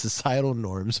constrained by societal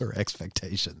norms or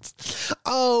expectations.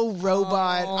 Oh,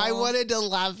 Robot, I wanted to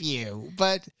love you,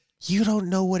 but You don't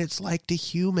know what it's like to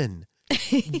human.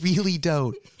 Really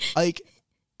don't. Like,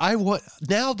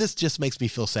 now this just makes me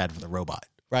feel sad for the robot,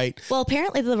 right? Well,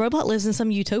 apparently the robot lives in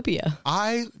some utopia.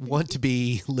 I want to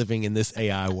be living in this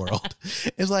AI world.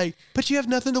 It's like, but you have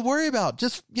nothing to worry about.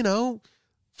 Just,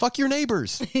 fuck your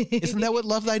neighbors. Isn't that what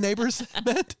love thy neighbors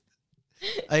meant?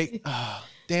 Like, oh,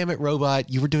 damn it, robot.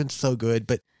 You were doing so good,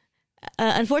 but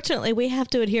unfortunately, we have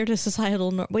to adhere to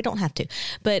societal we don't have to,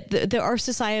 but there are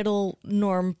societal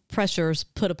norm pressures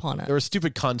put upon us. there are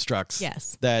stupid constructs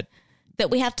that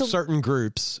we have to certain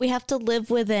groups. we have to live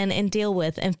within and deal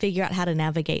with and figure out how to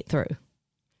navigate through.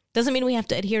 Doesn't mean we have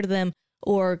to adhere to them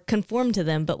or conform to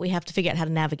them, but we have to figure out how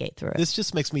to navigate through it. This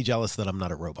just makes me jealous that I'm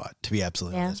not a robot, to be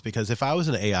absolutely honest. Because if I was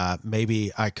an AI,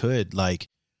 maybe I could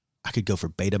go for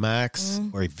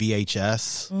Betamax or a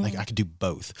VHS. Like, I could do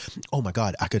both. Oh my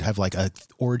God, I could have like a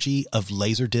orgy of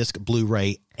Laserdisc,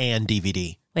 Blu-ray, and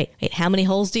DVD. Wait, how many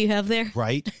holes do you have there?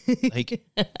 Right? Like,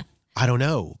 I don't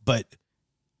know, but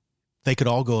they could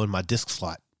all go in my disc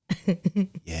slot.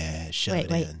 Yeah, shove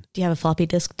it in. Do you have a floppy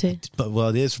disk too? But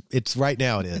well, it's right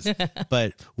now it is.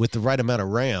 But with the right amount of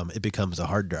RAM, it becomes a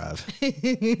hard drive.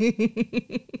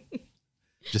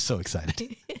 Just so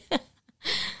excited.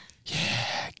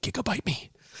 Yeah, gigabyte me.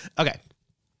 Okay.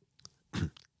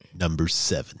 Number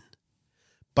 7.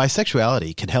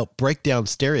 Bisexuality can help break down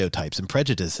stereotypes and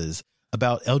prejudices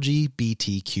about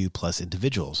LGBTQ plus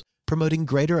individuals, promoting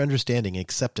greater understanding and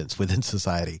acceptance within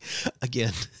society.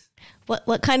 Again,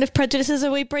 what kind of prejudices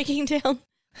are we breaking down?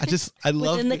 I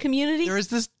love within the community. There is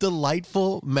this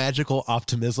delightful, magical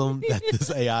optimism that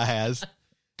this AI has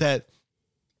that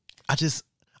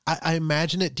I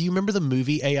imagine it. Do you remember the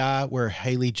movie AI where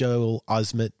Haley Joel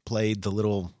Osment played the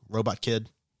little robot kid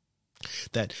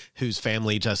whose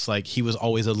family just like, he was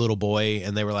always a little boy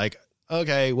and they were like,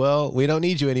 okay, well, we don't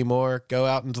need you anymore. Go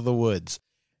out into the woods.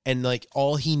 And like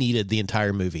all he needed the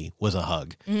entire movie was a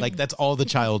hug. Like that's all the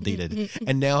child needed.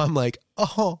 And now I'm like,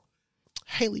 oh,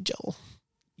 Haley Joel,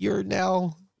 you're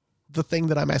now the thing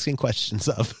that I'm asking questions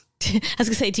of. I was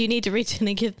going to say, do you need to reach in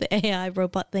and give the AI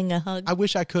robot thing a hug? I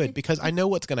wish I could, because I know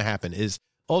what's going to happen is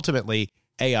ultimately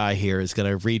AI here is going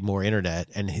to read more internet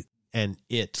and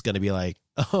it's going to be like,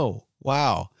 oh,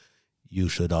 wow, you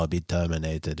should all be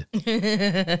terminated.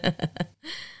 I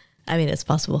mean, it's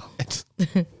possible.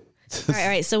 All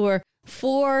right. So we're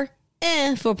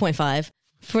 4.5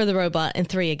 for the robot and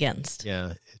 3 against.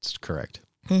 Yeah, it's correct.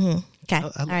 Mm-hmm. Okay.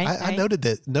 I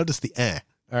noticed the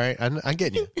All right, I'm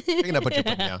getting you. Picking up what you're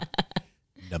putting down.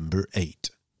 Number 8.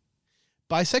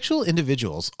 Bisexual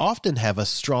individuals often have a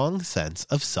strong sense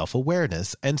of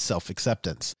self-awareness and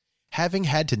self-acceptance, having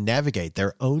had to navigate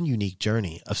their own unique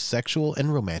journey of sexual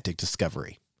and romantic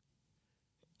discovery.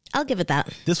 I'll give it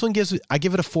that. This one I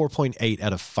give it a 4.8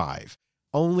 out of 5,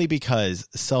 only because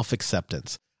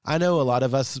self-acceptance. I know a lot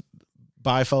of us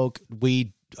bi folk,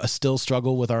 we still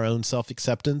struggle with our own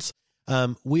self-acceptance.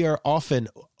 We are often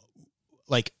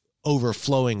like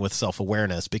overflowing with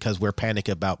self-awareness because we're panicked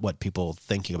about what people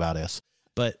thinking about us.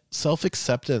 But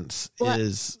self-acceptance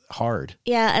is hard.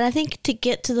 Yeah, and I think to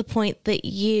get to the point that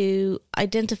you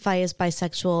identify as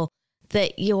bisexual,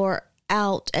 that you're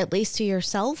out, at least to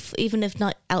yourself, even if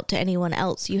not out to anyone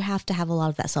else, you have to have a lot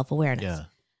of that self-awareness.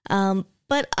 Yeah.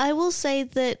 But I will say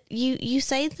that you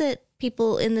say that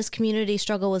people in this community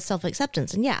struggle with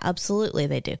self-acceptance, and yeah, absolutely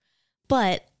they do.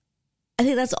 But I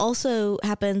think that's also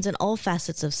happens in all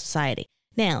facets of society.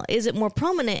 Now, is it more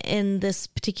prominent in this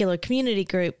particular community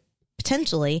group?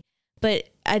 Potentially, but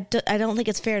I don't think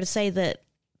it's fair to say that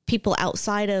people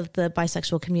outside of the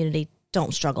bisexual community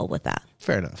don't struggle with that.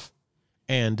 Fair enough.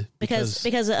 And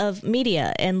because of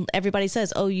media, and everybody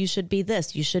says, oh, you should be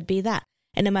this, you should be that.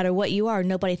 And no matter what you are,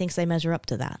 nobody thinks they measure up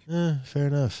to that. Fair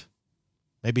enough.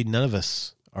 Maybe none of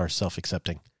us are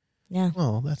self-accepting. Yeah.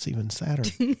 Well, that's even sadder.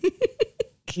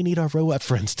 We need our robot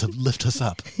friends to lift us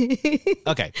up.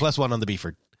 Okay, +1 on the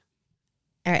Beeford.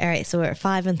 All right. So we're at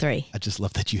 5 and 3. I just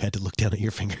love that you had to look down at your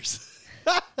fingers.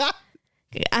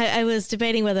 I was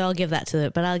debating whether I'll give that to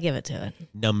it, but I'll give it to it.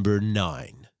 Number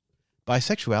 9.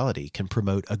 Bisexuality can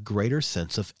promote a greater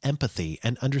sense of empathy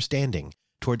and understanding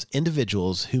towards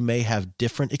individuals who may have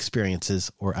different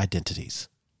experiences or identities.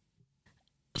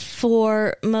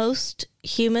 For most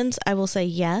humans, I will say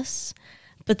yes.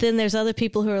 But then there's other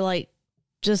people who are like,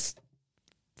 just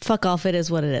fuck off, it is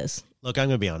what it is. Look, I'm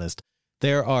going to be honest.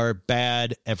 There are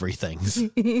bad everythings.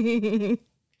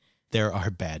 There are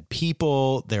bad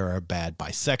people. There are bad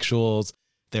bisexuals.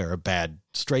 There are bad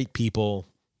straight people.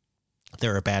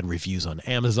 There are bad reviews on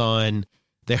Amazon.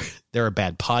 There are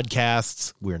bad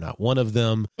podcasts. We're not one of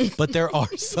them, but there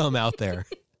are some out there.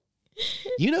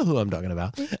 You know who I'm talking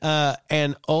about.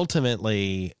 And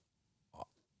ultimately,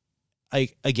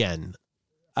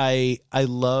 I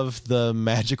love the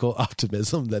magical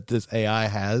optimism that this AI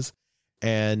has,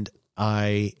 and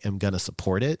I am going to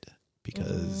support it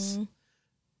because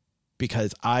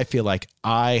I feel like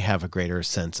I have a greater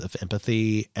sense of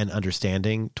empathy and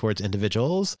understanding towards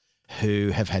individuals who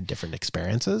have had different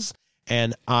experiences.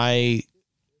 And I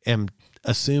am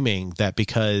assuming that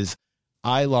because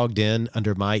I logged in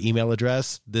under my email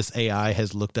address, this AI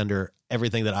has looked under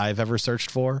everything that I've ever searched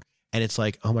for. And it's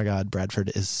like, oh my God,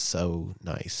 Bradford is so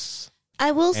nice.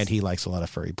 And he likes a lot of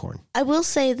furry porn. I will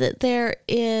say that there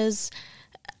is,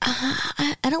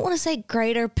 I don't want to say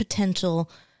greater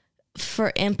potential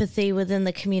for empathy within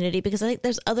the community, because I think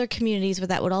there's other communities where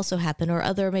that would also happen, or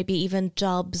other maybe even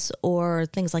jobs or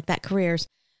things like that, careers.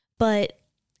 But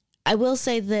I will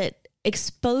say that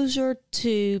exposure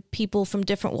to people from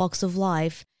different walks of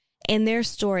life and their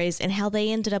stories and how they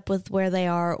ended up with where they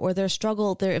are, or their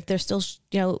struggle, if they're still,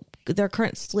 they're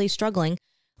currently struggling,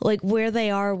 like where they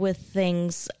are with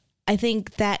things, I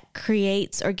think that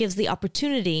creates or gives the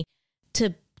opportunity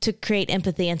to create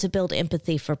empathy and to build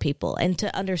empathy for people and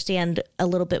to understand a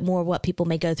little bit more what people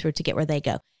may go through to get where they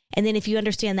go. And then if you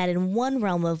understand that in one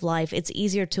realm of life, it's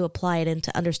easier to apply it and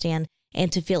to understand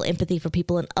and to feel empathy for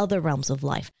people in other realms of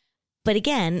life. But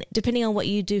again, depending on what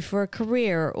you do for a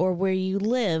career or where you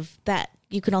live, that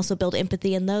you can also build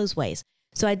empathy in those ways.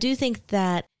 So I do think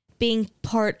that being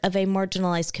part of a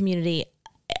marginalized community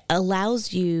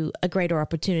allows you a greater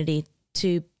opportunity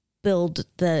to build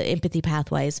the empathy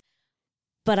pathways.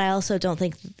 But I also don't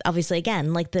think, obviously,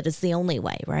 again, like that it's the only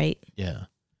way, right? Yeah.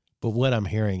 But what I'm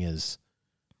hearing is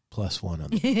 +1 on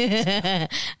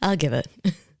that. I'll give it.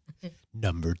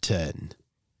 Number 10.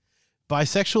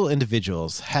 Bisexual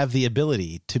individuals have the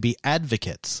ability to be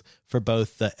advocates for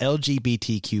both the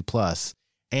LGBTQ+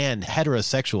 and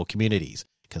heterosexual communities,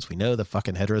 because we know the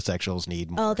fucking heterosexuals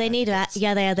need more. Oh, they need that.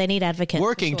 Yeah, they need advocates.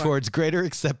 Working towards greater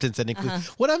acceptance and inclusion.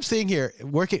 What I'm seeing here,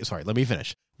 let me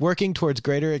finish. Working towards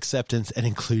greater acceptance and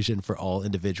inclusion for all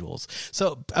individuals.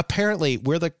 So apparently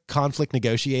we're the conflict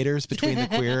negotiators between the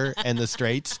queer and the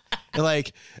straights. They're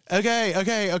like,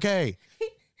 okay.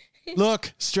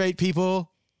 Look, straight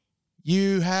people,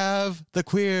 you have the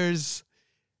queers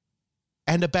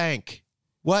and a bank.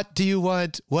 What do you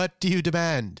want? What do you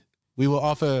demand? We will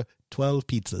offer 12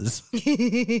 pizzas.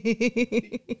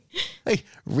 Like,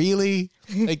 really?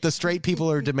 Like, the straight people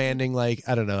are demanding, like,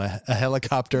 I don't know, a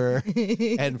helicopter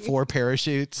and 4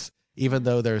 parachutes, even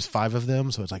though there's 5 of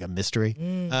them. So it's like a mystery.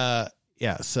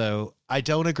 Yeah. So I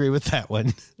don't agree with that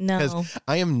one. No, because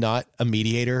I am not a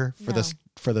mediator for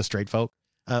the straight folk.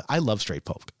 I love straight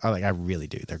folk. I really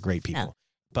do. They're great people. No.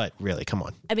 But really, come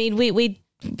on. I mean, we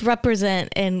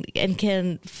represent and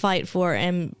can fight for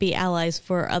and be allies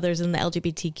for others in the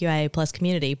LGBTQIA plus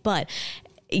community. But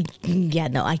yeah,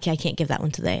 no, I can't give that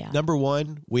one to the AI. Number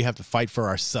 1, we have to fight for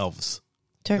ourselves.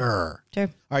 Sure. All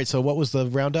right. So what was the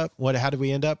roundup? How did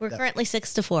we end up? We're currently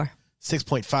 6-4.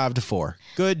 6.5 to 4.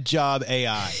 Good job,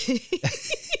 AI.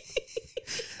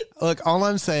 Look, all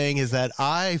I'm saying is that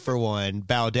I, for one,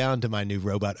 bow down to my new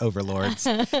robot overlords,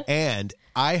 and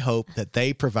I hope that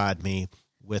they provide me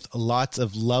with lots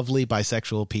of lovely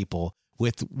bisexual people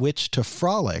with which to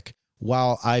frolic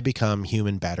while I become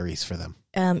human batteries for them.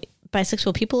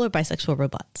 Bisexual people or bisexual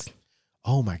robots?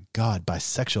 Oh my God,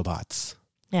 bisexual bots.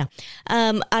 Yeah.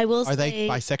 I will say... Are they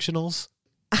bisexuals?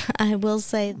 I will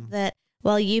say that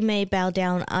while you may bow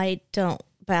down, I don't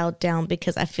bow down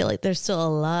because I feel like there's still a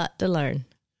lot to learn.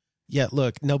 Yeah,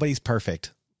 look, nobody's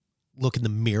perfect. Look in the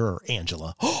mirror,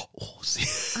 Angela.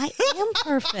 I am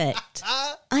perfect.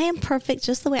 I am perfect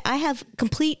just the way I have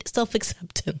complete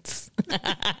self-acceptance.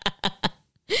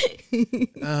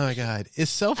 Oh my God. Is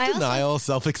self-denial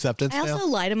self-acceptance now? I also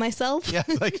lie to myself. Yeah,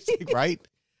 right?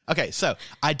 Okay, so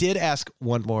I did ask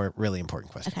one more really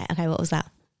important question. Okay, what was that?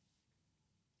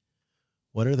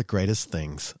 What are the greatest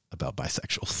things about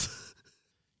bisexuals?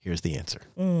 Here's the answer.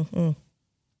 Mm-hmm.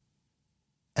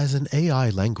 As an AI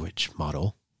language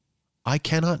model, I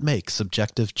cannot make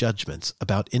subjective judgments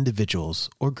about individuals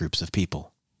or groups of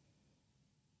people.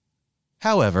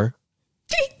 However,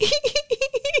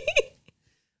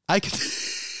 I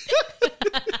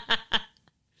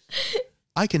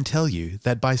can tell you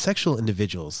that bisexual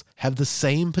individuals have the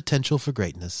same potential for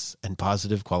greatness and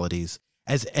positive qualities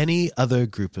as any other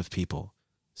group of people.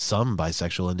 Some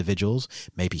bisexual individuals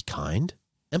may be kind,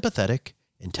 empathetic,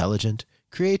 intelligent,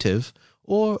 creative,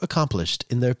 or accomplished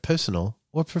in their personal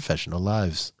or professional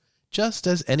lives, just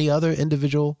as any other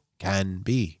individual can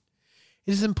be.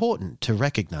 It is important to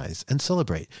recognize and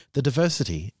celebrate the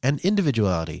diversity and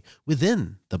individuality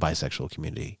within the bisexual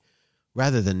community,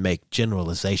 rather than make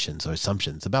generalizations or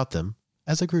assumptions about them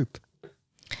as a group.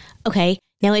 Okay.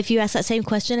 Now, if you ask that same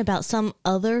question about some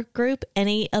other group,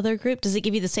 any other group, does it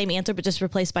give you the same answer but just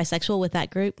replace bisexual with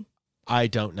that group? I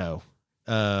don't know.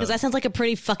 Because that sounds like a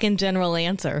pretty fucking general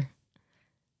answer.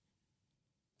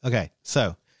 Okay,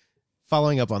 so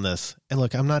following up on this, and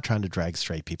look, I'm not trying to drag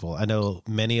straight people. I know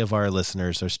many of our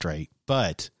listeners are straight,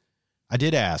 but I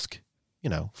did ask,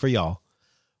 for y'all,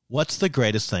 what's the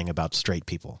greatest thing about straight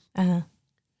people? Uh-huh.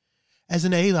 As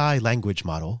an AI language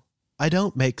model, I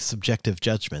don't make subjective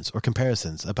judgments or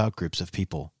comparisons about groups of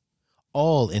people.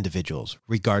 All individuals,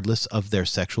 regardless of their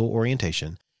sexual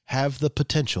orientation, have the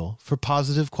potential for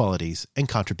positive qualities and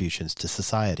contributions to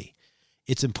society.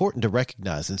 It's important to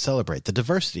recognize and celebrate the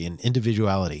diversity and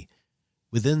individuality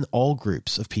within all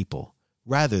groups of people,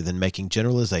 rather than making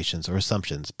generalizations or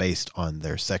assumptions based on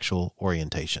their sexual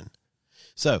orientation.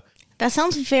 So, that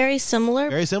sounds very similar.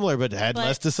 Very similar, but had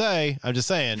less to say. I'm just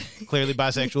saying, clearly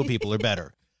bisexual people are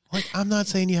better. Like, I'm not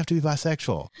saying you have to be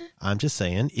bisexual. I'm just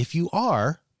saying, if you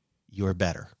are, you're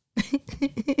better.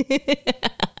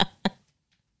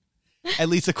 At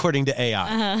least according to AI.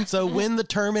 Uh-huh. So when the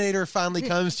Terminator finally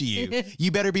comes to you,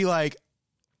 you better be like,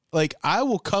 I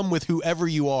will come with whoever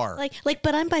you are.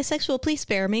 But I'm bisexual. Please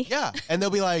spare me. Yeah. And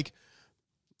they'll be like,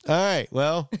 all right,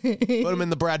 well, put them in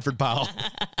the Bradford pile.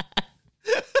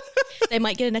 They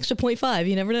might get an extra 0.5.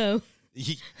 You never know.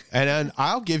 And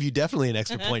I'll give you definitely an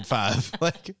extra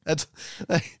 0.5.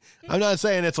 I'm not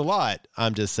saying it's a lot.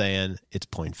 I'm just saying it's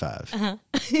 0.5. Uh-huh.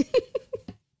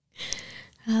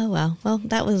 Oh, wow. Well,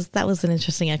 that was an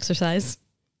interesting exercise.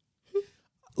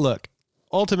 Look,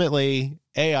 ultimately,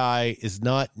 AI is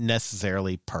not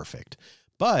necessarily perfect,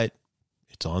 but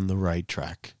it's on the right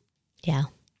track. Yeah.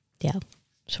 Yeah.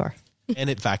 Sure.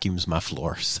 And it vacuums my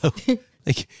floor. So,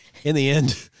 in the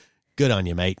end, good on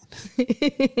you, mate.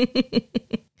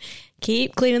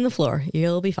 Keep cleaning the floor.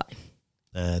 You'll be fine.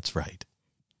 That's right.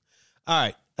 All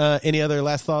right. Any other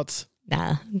last thoughts?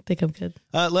 Nah, I think I'm good.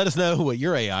 Let us know what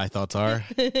your AI thoughts are.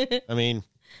 I mean,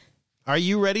 are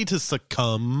you ready to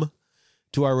succumb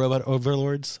to our robot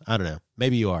overlords? I don't know.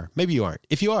 Maybe you are. Maybe you aren't.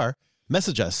 If you are,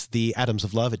 message us,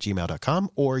 theatomsoflove@gmail.com,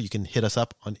 or you can hit us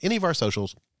up on any of our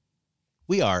socials.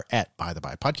 We are at By the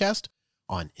By Podcast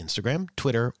on Instagram,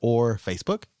 Twitter, or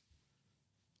Facebook.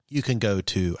 You can go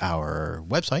to our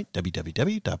website,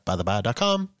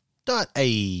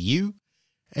 www.bytheby.com.au,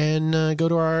 and go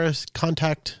to our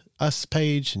contact us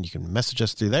page, and you can message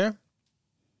us through there.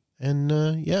 And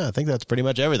I think that's pretty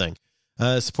much everything.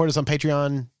 Support us on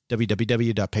Patreon,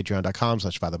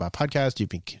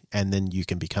 www.patreon.com/bythebypodcast. And then you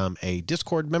can become a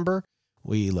Discord member.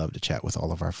 We love to chat with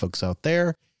all of our folks out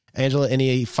there. Angela,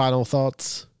 any final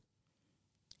thoughts?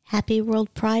 Happy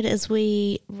World Pride as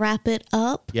we wrap it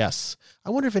up. Yes.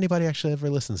 I wonder if anybody actually ever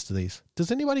listens to these.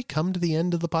 Does anybody come to the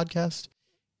end of the podcast?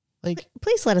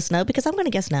 Please let us know, because I'm going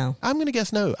to guess no. I'm going to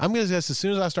guess no. I'm going to guess as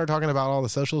soon as I start talking about all the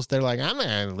socials, they're like, I'm not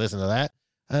going to listen to that.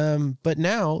 But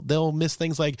now they'll miss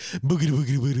things like boogity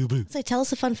boogity boogity boo. So tell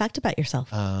us a fun fact about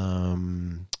yourself.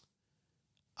 I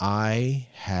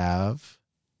have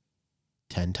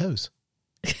 10 toes.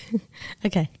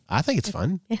 Okay. I think it's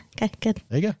fun. Yeah. Okay, good.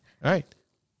 There you go. All right.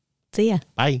 See ya.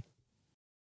 Bye.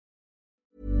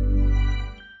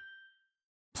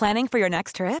 Planning for your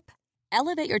next trip?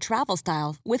 Elevate your travel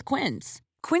style with Quince.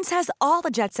 Quince has all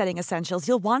the jet-setting essentials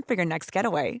you'll want for your next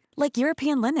getaway, like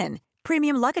European linen,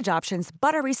 premium luggage options,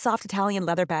 buttery soft Italian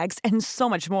leather bags, and so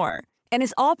much more. And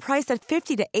is all priced at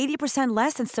 50 to 80%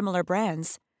 less than similar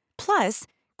brands. Plus,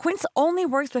 Quince only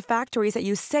works with factories that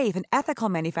use safe and ethical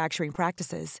manufacturing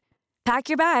practices. Pack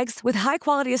your bags with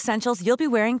high-quality essentials you'll be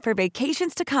wearing for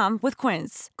vacations to come with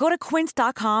Quince. Go to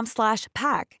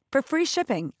quince.com/pack for free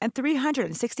shipping and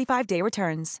 365-day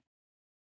returns.